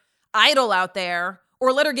her idle out there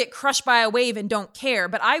or let her get crushed by a wave and don't care.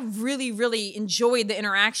 But I really, really enjoyed the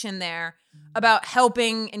interaction there about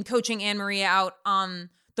helping and coaching Anne-Marie out on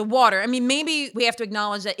the water. I mean, maybe we have to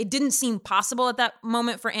acknowledge that it didn't seem possible at that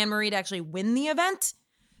moment for Anne-Marie to actually win the event.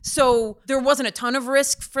 So there wasn't a ton of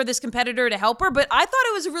risk for this competitor to help her, but I thought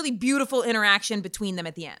it was a really beautiful interaction between them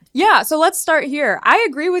at the end. Yeah, so let's start here. I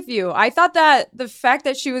agree with you. I thought that the fact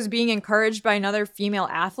that she was being encouraged by another female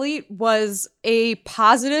athlete was a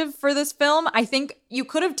positive for this film. I think you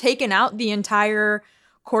could have taken out the entire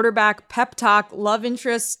quarterback pep talk love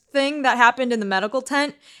interest thing that happened in the medical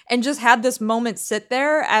tent and just had this moment sit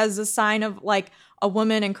there as a sign of like a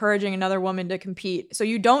woman encouraging another woman to compete. So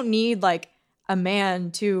you don't need like a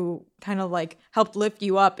man to kind of like help lift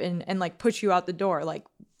you up and like push you out the door. Like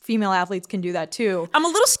female athletes can do that too. I'm a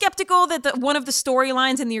little skeptical that one of the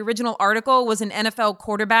storylines in the original article was an NFL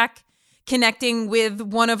quarterback connecting with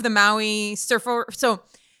one of the Maui surfer. So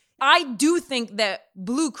I do think that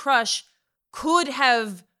Blue Crush could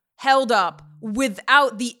have held up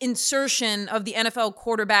without the insertion of the NFL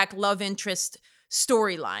quarterback love interest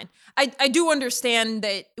storyline. I do understand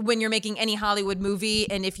that when you're making any Hollywood movie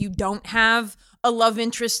and if you don't have a love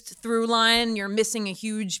interest through line, you're missing a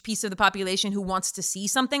huge piece of the population who wants to see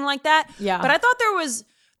something like that. Yeah. But I thought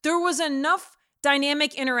there was enough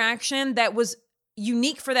dynamic interaction that was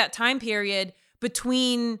unique for that time period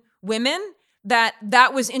between women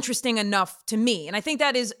that was interesting enough to me. And I think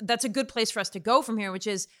that's a good place for us to go from here, which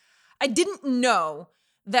is I didn't know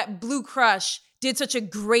that Blue Crush did such a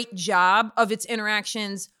great job of its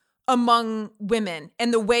interactions among women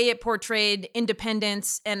and the way it portrayed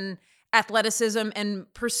independence and athleticism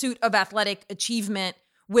and pursuit of athletic achievement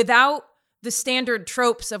without the standard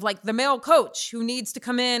tropes of like the male coach who needs to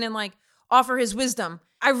come in and like offer his wisdom.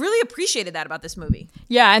 I really appreciated that about this movie.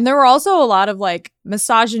 Yeah, and there were also a lot of like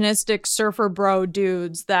misogynistic surfer bro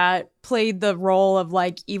dudes that played the role of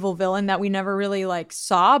like evil villain that we never really like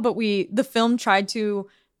saw, but the film tried to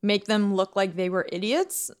make them look like they were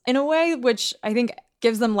idiots in a way, which I think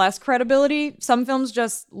gives them less credibility. Some films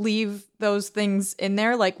just leave those things in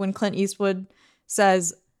there, like when Clint Eastwood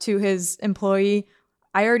says to his employee,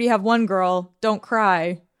 I already have one girl, don't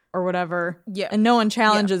cry, or whatever. Yeah. And no one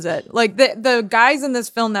challenges it. Like the guys in this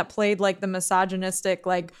film that played like the misogynistic,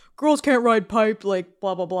 like girls can't ride pipe, like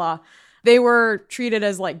blah, blah, blah. They were treated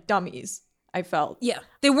as like dummies, I felt. Yeah.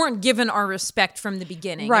 They weren't given our respect from the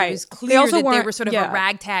beginning. Right. It was clear that they were sort of a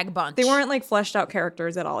ragtag bunch. They weren't like fleshed out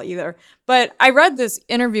characters at all either. But I read this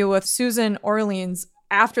interview with Susan Orleans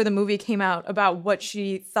after the movie came out about what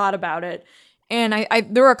she thought about it. And I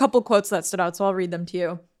there were a couple quotes that stood out, so I'll read them to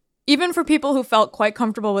you. Even for people who felt quite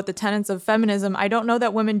comfortable with the tenets of feminism, I don't know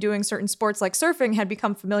that women doing certain sports like surfing had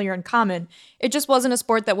become familiar and common. It just wasn't a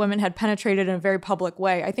sport that women had penetrated in a very public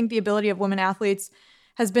way. I think the ability of women athletes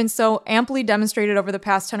has been so amply demonstrated over the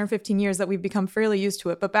past 10 or 15 years that we've become fairly used to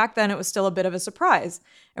it. But back then, it was still a bit of a surprise.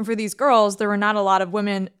 And for these girls, there were not a lot of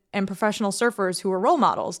women and professional surfers who were role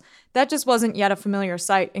models. That just wasn't yet a familiar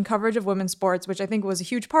sight. And coverage of women's sports, which I think was a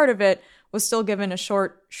huge part of it, was still given a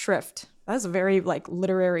short shrift. That's a very like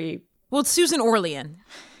literary. Well, it's Susan Orlean,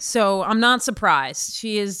 so I'm not surprised.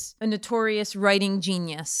 She is a notorious writing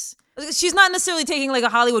genius. She's not necessarily taking like a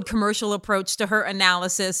Hollywood commercial approach to her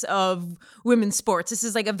analysis of women's sports. This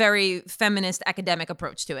is like a very feminist academic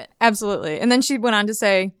approach to it. Absolutely. And then she went on to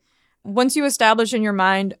say, once you establish in your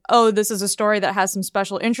mind, oh, this is a story that has some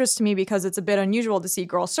special interest to me because it's a bit unusual to see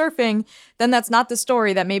girls surfing, then that's not the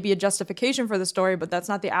story. That may be a justification for the story, but that's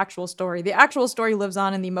not the actual story. The actual story lives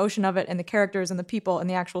on in the emotion of it and the characters and the people and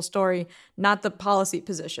the actual story, not the policy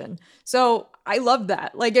position. So I loved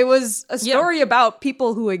that. Like it was a story about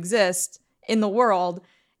people who exist in the world,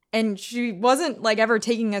 and she wasn't like ever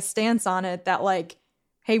taking a stance on it that like,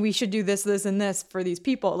 hey, we should do this, this, and this for these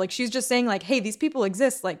people. Like, she's just saying, like, hey, these people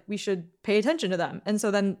exist. Like, we should pay attention to them. And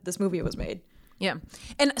so then this movie was made. Yeah.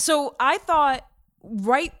 And so I thought,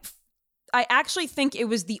 I actually think it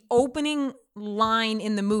was the opening line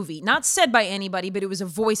in the movie, not said by anybody, but it was a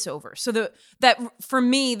voiceover. So that for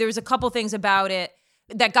me, there's a couple things about it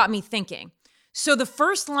that got me thinking. So the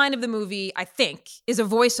first line of the movie, I think, is a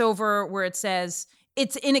voiceover where it says,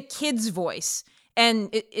 it's in a kid's voice. And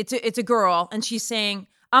it's a girl, and she's saying,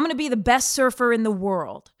 I'm going to be the best surfer in the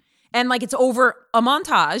world. And like it's over a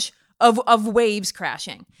montage of waves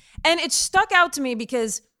crashing. And it stuck out to me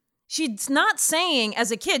because she's not saying,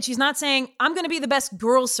 as a kid, she's not saying, I'm going to be the best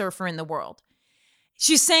girl surfer in the world.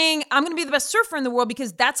 She's saying, I'm going to be the best surfer in the world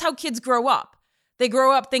because that's how kids grow up. They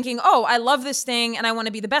grow up thinking, oh, I love this thing and I want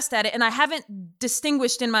to be the best at it. And I haven't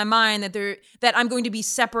distinguished in my mind that I'm going to be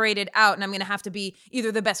separated out and I'm going to have to be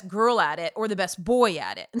either the best girl at it or the best boy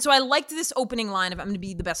at it. And so I liked this opening line of I'm going to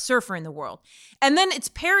be the best surfer in the world. And then it's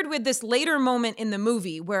paired with this later moment in the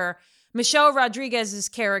movie where Michelle Rodriguez's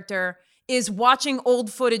character is watching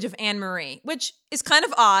old footage of Anne-Marie, which is kind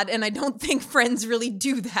of odd, and I don't think friends really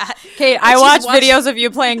do that. Kate, I watch videos of you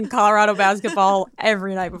playing Colorado basketball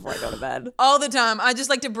every night before I go to bed. All the time. I just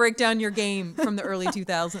like to break down your game from the early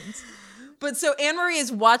 2000s. But so Anne-Marie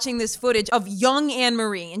is watching this footage of young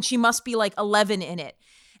Anne-Marie, and she must be like 11 in it.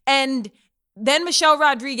 And then Michelle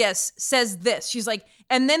Rodriguez says this. She's like,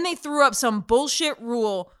 and then they threw up some bullshit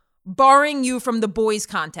rule barring you from the boys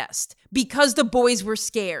contest because the boys were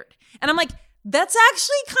scared. And I'm like, that's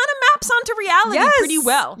actually kind of maps onto reality pretty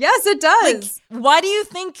well. Yes, it does. Like, why do you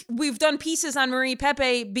think we've done pieces on Marie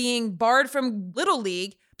Pepe being barred from Little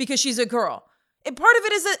League because she's a girl? And part of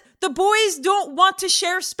it is that the boys don't want to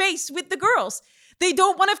share space with the girls. They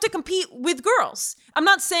don't want to have to compete with girls. I'm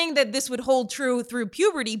not saying that this would hold true through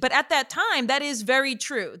puberty, but at that time, that is very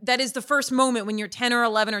true. That is the first moment when you're 10 or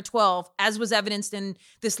 11 or 12, as was evidenced in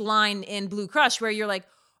this line in Blue Crush, where you're like,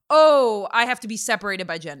 oh, I have to be separated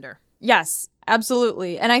by gender. Yes,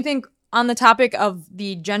 absolutely. And I think on the topic of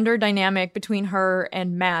the gender dynamic between her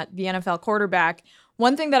and Matt, the NFL quarterback,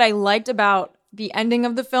 one thing that I liked about the ending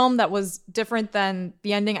of the film that was different than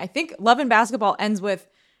the ending, I think Love and Basketball ends with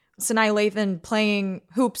Sanaa Lathan playing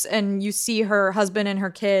hoops and you see her husband and her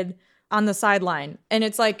kid on the sideline. And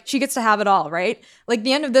it's like, she gets to have it all, right? Like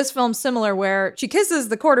the end of this film, similar, where she kisses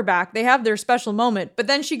the quarterback. They have their special moment, but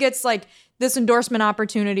then she gets like this endorsement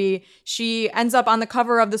opportunity. She ends up on the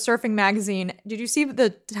cover of the surfing magazine. Did you see the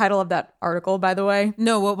title of that article, by the way?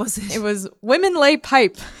 No, what was it? It was Women Lay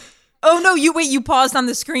Pipe. Oh, no, you paused on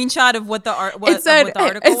the screenshot of what the article was?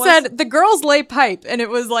 It said, the girls lay pipe, and it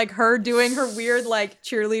was like her doing her weird like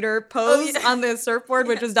cheerleader pose on the surfboard,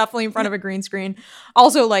 which was definitely in front of a green screen.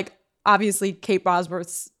 Also, like, obviously, Kate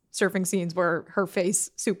Bosworth's surfing scenes were her face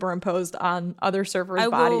superimposed on other surfers'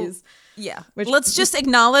 bodies. Yeah. Which let's just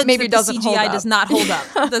acknowledge maybe that doesn't the hold CGI up. does not hold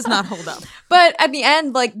up. Does not hold up. But at the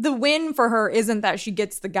end, like, the win for her isn't that she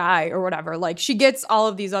gets the guy or whatever. Like, she gets all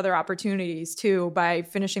of these other opportunities, too, by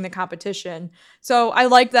finishing the competition. So I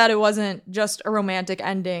like that it wasn't just a romantic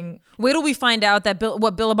ending. Wait till we find out that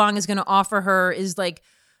what Billabong is going to offer her is, like,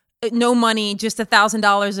 no money, just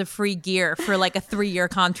 $1,000 of free gear for like a 3-year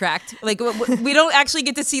contract. Like we don't actually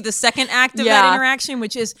get to see the second act of that interaction,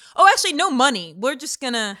 which is, actually no money. We're just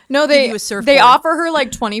gonna give you a surfboard. They offer her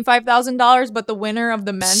like $25,000, but the winner of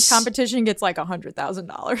the men's competition gets like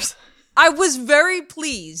 $100,000. I was very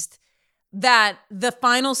pleased that the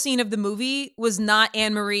final scene of the movie was not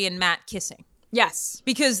Anne-Marie and Matt kissing. Yes.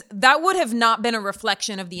 Because that would have not been a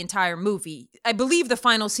reflection of the entire movie. I believe the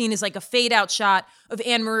final scene is like a fade out shot of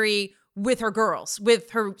Anne-Marie with her girls,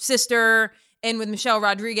 with her sister and with Michelle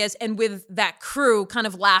Rodriguez and with that crew kind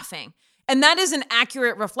of laughing. And that is an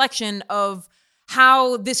accurate reflection of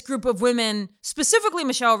how this group of women, specifically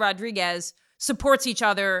Michelle Rodriguez, supports each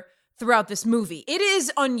other throughout this movie. It is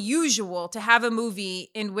unusual to have a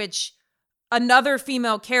movie in which another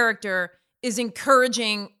female character is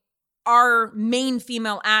encouraging our main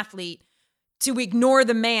female athlete to ignore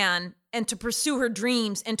the man and to pursue her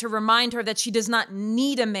dreams and to remind her that she does not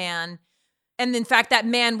need a man. And in fact, that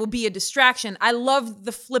man will be a distraction. I love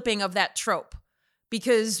the flipping of that trope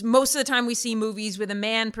because most of the time we see movies with a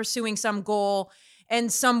man pursuing some goal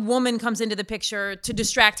and some woman comes into the picture to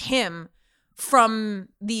distract him from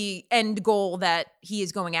the end goal that he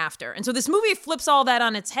is going after. And so this movie flips all that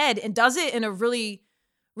on its head and does it in a really,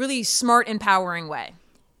 really smart, empowering way.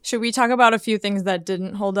 Should we talk about a few things that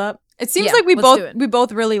didn't hold up? It seems like we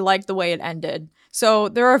both really liked the way it ended. So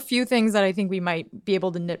there are a few things that I think we might be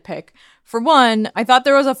able to nitpick. For one, I thought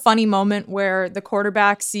there was a funny moment where the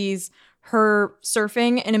quarterback sees her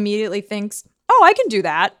surfing and immediately thinks, oh, I can do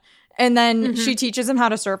that. And then she teaches him how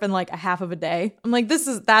to surf in like a half of a day. I'm like,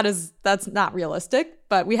 that's not realistic,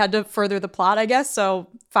 but we had to further the plot, I guess. So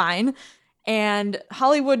fine. And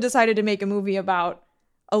Hollywood decided to make a movie about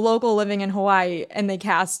a local living in Hawaii, and they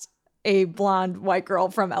cast a blonde white girl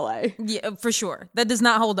from LA. Yeah, for sure. That does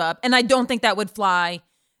not hold up. And I don't think that would fly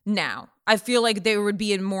now. I feel like there would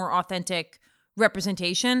be a more authentic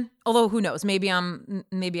representation. Although who knows? Maybe I'm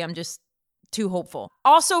just too hopeful.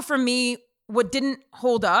 Also for me, what didn't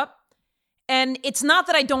hold up, and it's not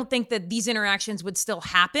that I don't think that these interactions would still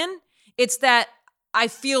happen. It's that I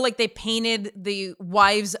feel like they painted the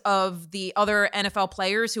wives of the other NFL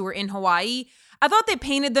players who were in Hawaii. I thought they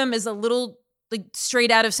painted them as a little like straight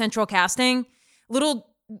out of Central Casting, little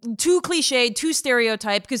too cliched, too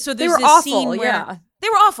stereotyped. Because so there's this scene where they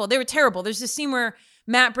were awful. They were terrible. There's this scene where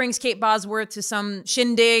Matt brings Kate Bosworth to some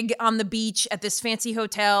shindig on the beach at this fancy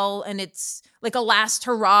hotel, and it's like a last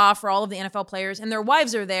hurrah for all of the NFL players, and their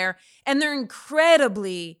wives are there, and they're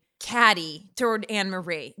incredibly catty toward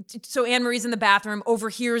Anne-Marie. So Anne-Marie's in the bathroom,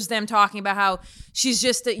 overhears them talking about how she's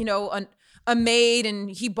just a maid, and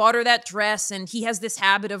he bought her that dress, and he has this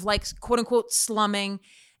habit of like quote unquote slumming.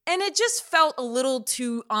 And it just felt a little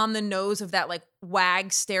too on the nose of that like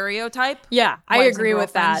wag stereotype. Yeah, I agree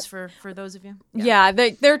with that. For those of you. Yeah,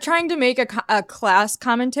 they're trying to make a class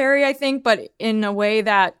commentary, I think, but in a way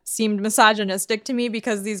that seemed misogynistic to me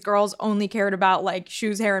because these girls only cared about like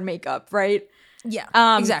shoes, hair, and makeup, right? Yeah,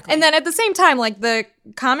 exactly. And then at the same time, like the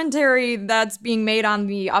commentary that's being made on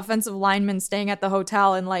the offensive linemen staying at the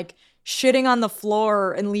hotel and like shitting on the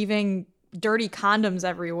floor and leaving dirty condoms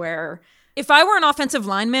everywhere. If I were an offensive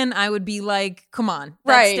lineman, I would be like, come on,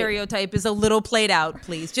 that stereotype is a little played out,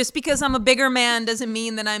 please. Just because I'm a bigger man doesn't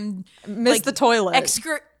mean that I'm miss the toilet.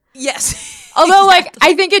 Yes. Although like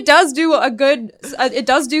I think it does do it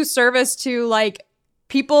does do service to like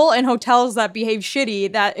people in hotels that behave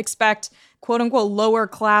shitty that expect quote unquote lower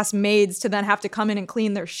class maids to then have to come in and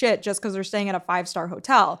clean their shit just because they're staying at a 5-star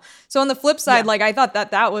hotel. So on the flip side, like I thought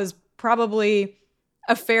that was probably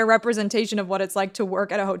a fair representation of what it's like to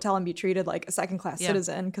work at a hotel and be treated like a second-class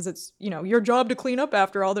citizen because it's, your job to clean up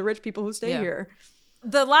after all the rich people who stay here.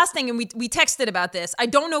 The last thing, and we texted about this, I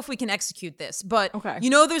don't know if we can execute this, but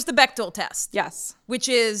there's the Bechdel test. Yes. Which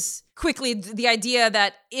is quickly the idea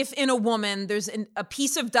that if in a woman there's a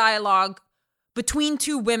piece of dialogue between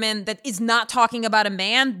two women that is not talking about a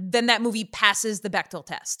man, then that movie passes the Bechdel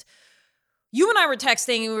test. You and I were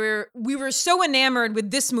texting, and we were so enamored with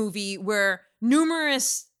this movie where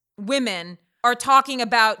numerous women are talking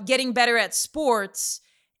about getting better at sports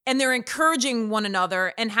and they're encouraging one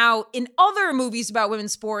another, and how in other movies about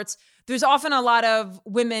women's sports, there's often a lot of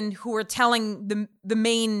women who are telling the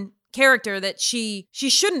main character that she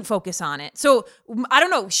shouldn't focus on it. So I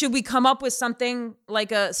don't know, should we come up with something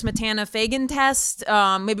like a Smetana-Fagan test?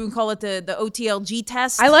 Maybe we can call it the OTLG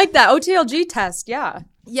test. I like that OTLG test. Yeah.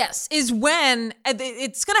 Yes, is when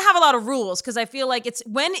it's going to have a lot of rules, because I feel like it's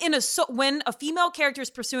when a female character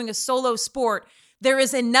is pursuing a solo sport, there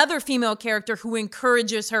is another female character who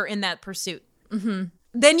encourages her in that pursuit. Mm-hmm.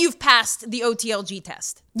 Then you've passed the OTLG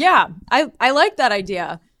test. Yeah, I like that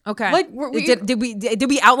idea. Okay. Like, did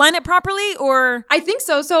we outline it properly, or? I think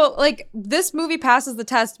so. So like this movie passes the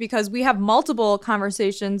test because we have multiple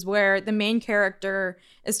conversations where the main character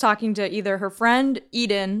is talking to either her friend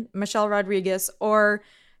Eden, Michelle Rodriguez, or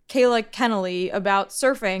Kayla Kennelly about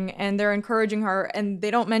surfing, and they're encouraging her, and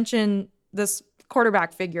they don't mention this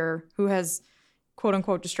quarterback figure who has quote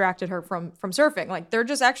unquote distracted her from surfing. Like they're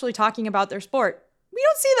just actually talking about their sport. We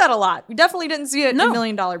don't see that a lot. We definitely didn't see it in $1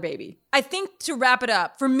 Million Baby. I think to wrap it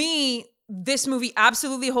up, for me, this movie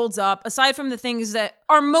absolutely holds up, aside from the things that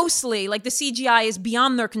are mostly, like the CGI is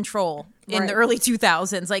beyond their control in the early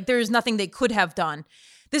 2000s. Like there's nothing they could have done.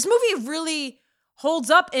 This movie really holds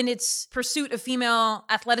up in its pursuit of female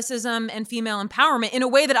athleticism and female empowerment in a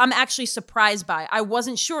way that I'm actually surprised by. I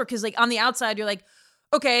wasn't sure, because like on the outside, you're like,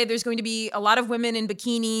 okay, there's going to be a lot of women in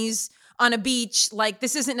bikinis on a beach. Like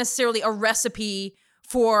this isn't necessarily a recipe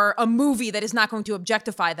for a movie that is not going to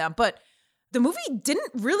objectify them. But the movie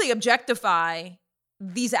didn't really objectify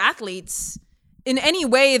these athletes in any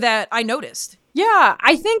way that I noticed. Yeah,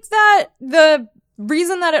 I think that the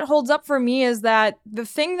reason that it holds up for me is that the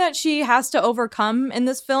thing that she has to overcome in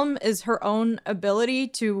this film is her own ability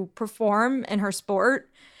to perform in her sport,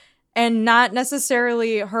 and not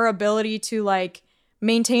necessarily her ability to like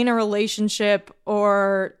maintain a relationship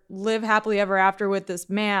or live happily ever after with this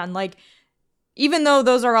man. Like, even though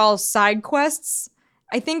those are all side quests,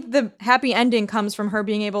 I think the happy ending comes from her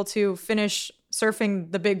being able to finish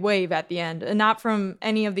surfing the big wave at the end, and not from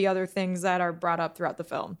any of the other things that are brought up throughout the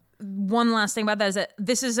film. One last thing about that is that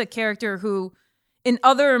this is a character who, in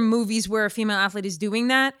other movies where a female athlete is doing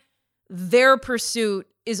that, their pursuit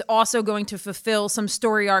is also going to fulfill some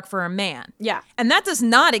story arc for a man. Yeah. And that does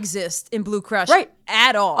not exist in Blue Crush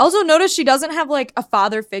at all. Also, notice she doesn't have like a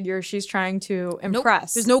father figure she's trying to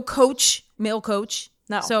impress. Nope. There's no coach, male coach.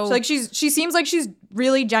 No. So like she seems like she's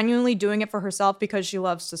really genuinely doing it for herself because she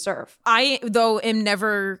loves to surf. I, though, am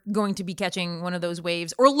never going to be catching one of those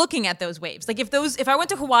waves or looking at those waves. Like if I went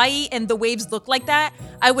to Hawaii and the waves looked like that,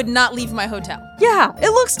 I would not leave my hotel. Yeah, it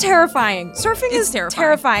looks terrifying. Surfing is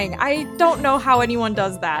terrifying. I don't know how anyone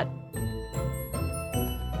does that.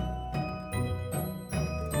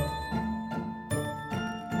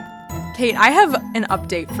 Kate, I have an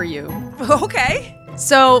update for you. Okay.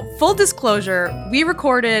 So, full disclosure, we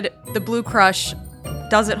recorded the Blue Crush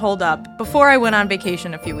Does It Hold Up before I went on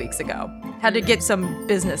vacation a few weeks ago. Had to get some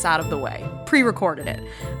business out of the way. Pre-recorded it.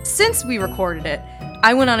 Since we recorded it,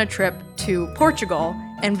 I went on a trip to Portugal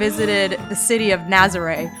and visited the city of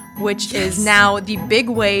Nazaré, which is now the big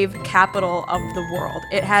wave capital of the world.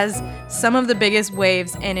 It has some of the biggest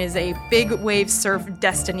waves and is a big wave surf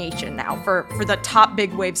destination now for the top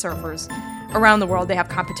big wave surfers around the world. They have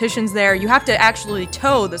competitions there. You have to actually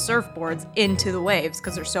tow the surfboards into the waves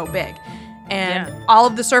because they're so big. And all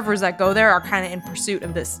of the surfers that go there are kind of in pursuit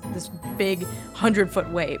of this big 100-foot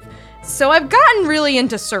wave. So I've gotten really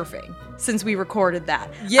into surfing since we recorded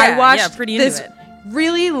that. I watched pretty into this it.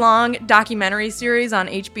 really long documentary series on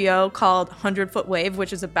HBO called 100-Foot Wave,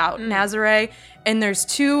 which is about Nazaré. And there's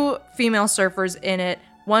 2 female surfers in it.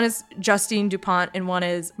 One is Justine Dupont and one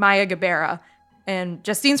is Maya Gabera. And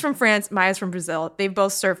Justine's from France, Maya's from Brazil. They've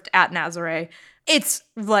both surfed at Nazaré. It's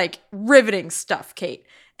like riveting stuff, Kate.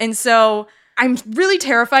 And so I'm really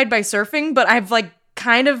terrified by surfing, but I've like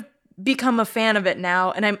kind of become a fan of it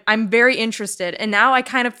now, and I'm very interested. And now I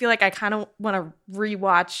kind of feel like I kind of want to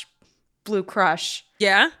rewatch Blue Crush.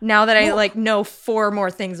 Yeah? Now that I like know 4 more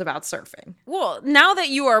things about surfing. Well, now that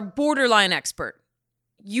you are a borderline expert,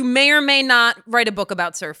 you may or may not write a book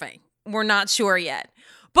about surfing. We're not sure yet.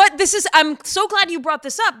 But I'm so glad you brought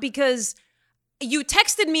this up because you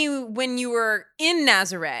texted me when you were in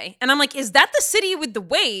Nazaré, and I'm like, is that the city with the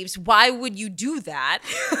waves? Why would you do that?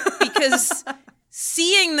 Because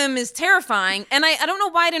seeing them is terrifying. And I don't know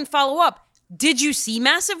why I didn't follow up. Did you see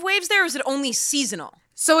massive waves there, or is it only seasonal?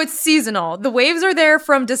 So it's seasonal. The waves are there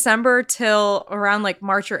from December till around like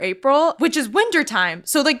March or April, which is winter time.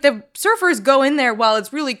 So like the surfers go in there while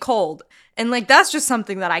it's really cold. And like that's just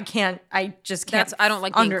something that I just can't I don't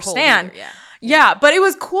like being understand. Cold either, Yeah, but it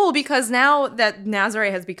was cool because now that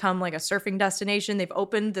Nazaré has become like a surfing destination, they've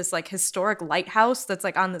opened this like historic lighthouse that's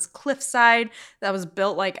like on this cliffside that was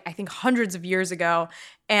built like I think hundreds of years ago.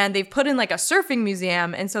 And they've put in like a surfing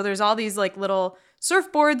museum. And so there's all these like little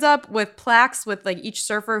surfboards up with plaques with like each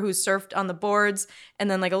surfer who's surfed on the boards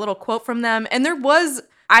and then like a little quote from them. And there was,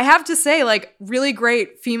 I have to say, like really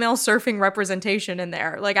great female surfing representation in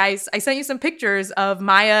there. Like I sent you some pictures of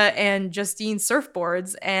Maya and Justine's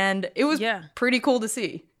surfboards, and it was pretty cool to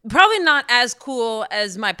see. Probably not as cool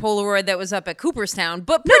as my Polaroid that was up at Cooperstown,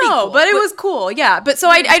 but pretty cool. But it was cool, yeah. But so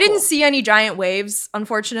I didn't see any giant waves,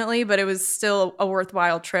 unfortunately, but it was still a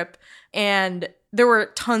worthwhile trip. And there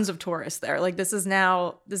were tons of tourists there. Like this is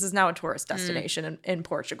now a tourist destination in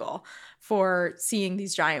Portugal for seeing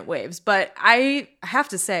these giant waves. But I have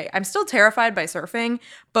to say, I'm still terrified by surfing.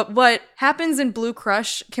 But what happens in Blue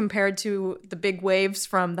Crush compared to the big waves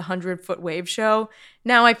from the 100-Foot Wave show,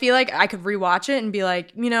 now I feel like I could rewatch it and be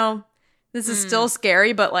like, you know, this is still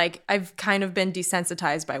scary, but like I've kind of been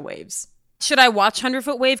desensitized by waves. Should I watch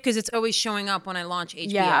 100-Foot Wave? Because it's always showing up when I launch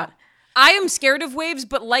HBO. Yeah. I am scared of waves,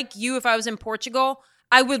 but like you, if I was in Portugal,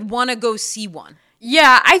 I would want to go see one.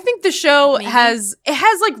 Yeah, I think the show has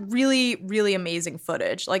like really, really amazing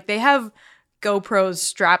footage. Like they have GoPros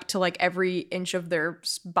strapped to like every inch of their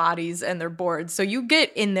bodies and their boards. So you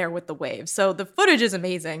get in there with the waves. So the footage is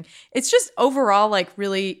amazing. It's just overall like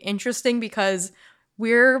really interesting because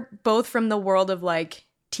we're both from the world of like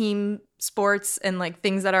team sports and like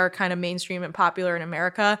things that are kind of mainstream and popular in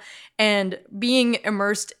America, and being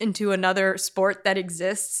immersed into another sport that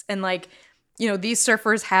exists. And like, you know, these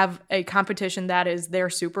surfers have a competition that is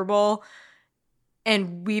their Super Bowl,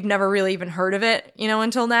 and we've never really even heard of it, you know,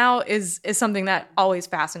 until now is something that always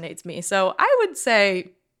fascinates me. So I would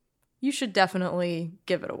say you should definitely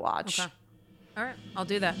give it a watch. Okay. All right, I'll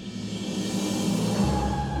do that.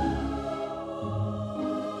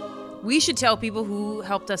 We should tell people who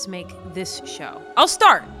helped us make this show. I'll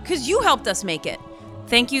start, because you helped us make it.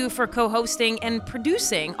 Thank you for co-hosting and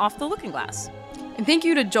producing Off the Looking Glass. And thank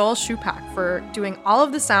you to Joel Schupak for doing all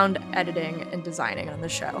of the sound editing and designing on the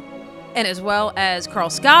show. And as well as Carl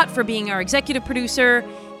Scott for being our executive producer,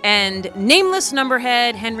 and nameless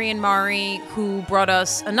numberhead Henry and Mari, who brought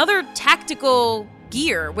us another tactical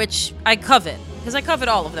gear, which I covet, because I covet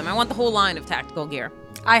all of them. I want the whole line of tactical gear.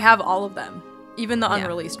 I have all of them. Even the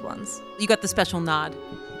unreleased ones. You got the special nod.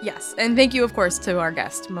 Yes. And thank you, of course, to our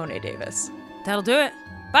guest, Monet Davis. That'll do it.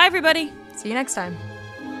 Bye, everybody. See you next time.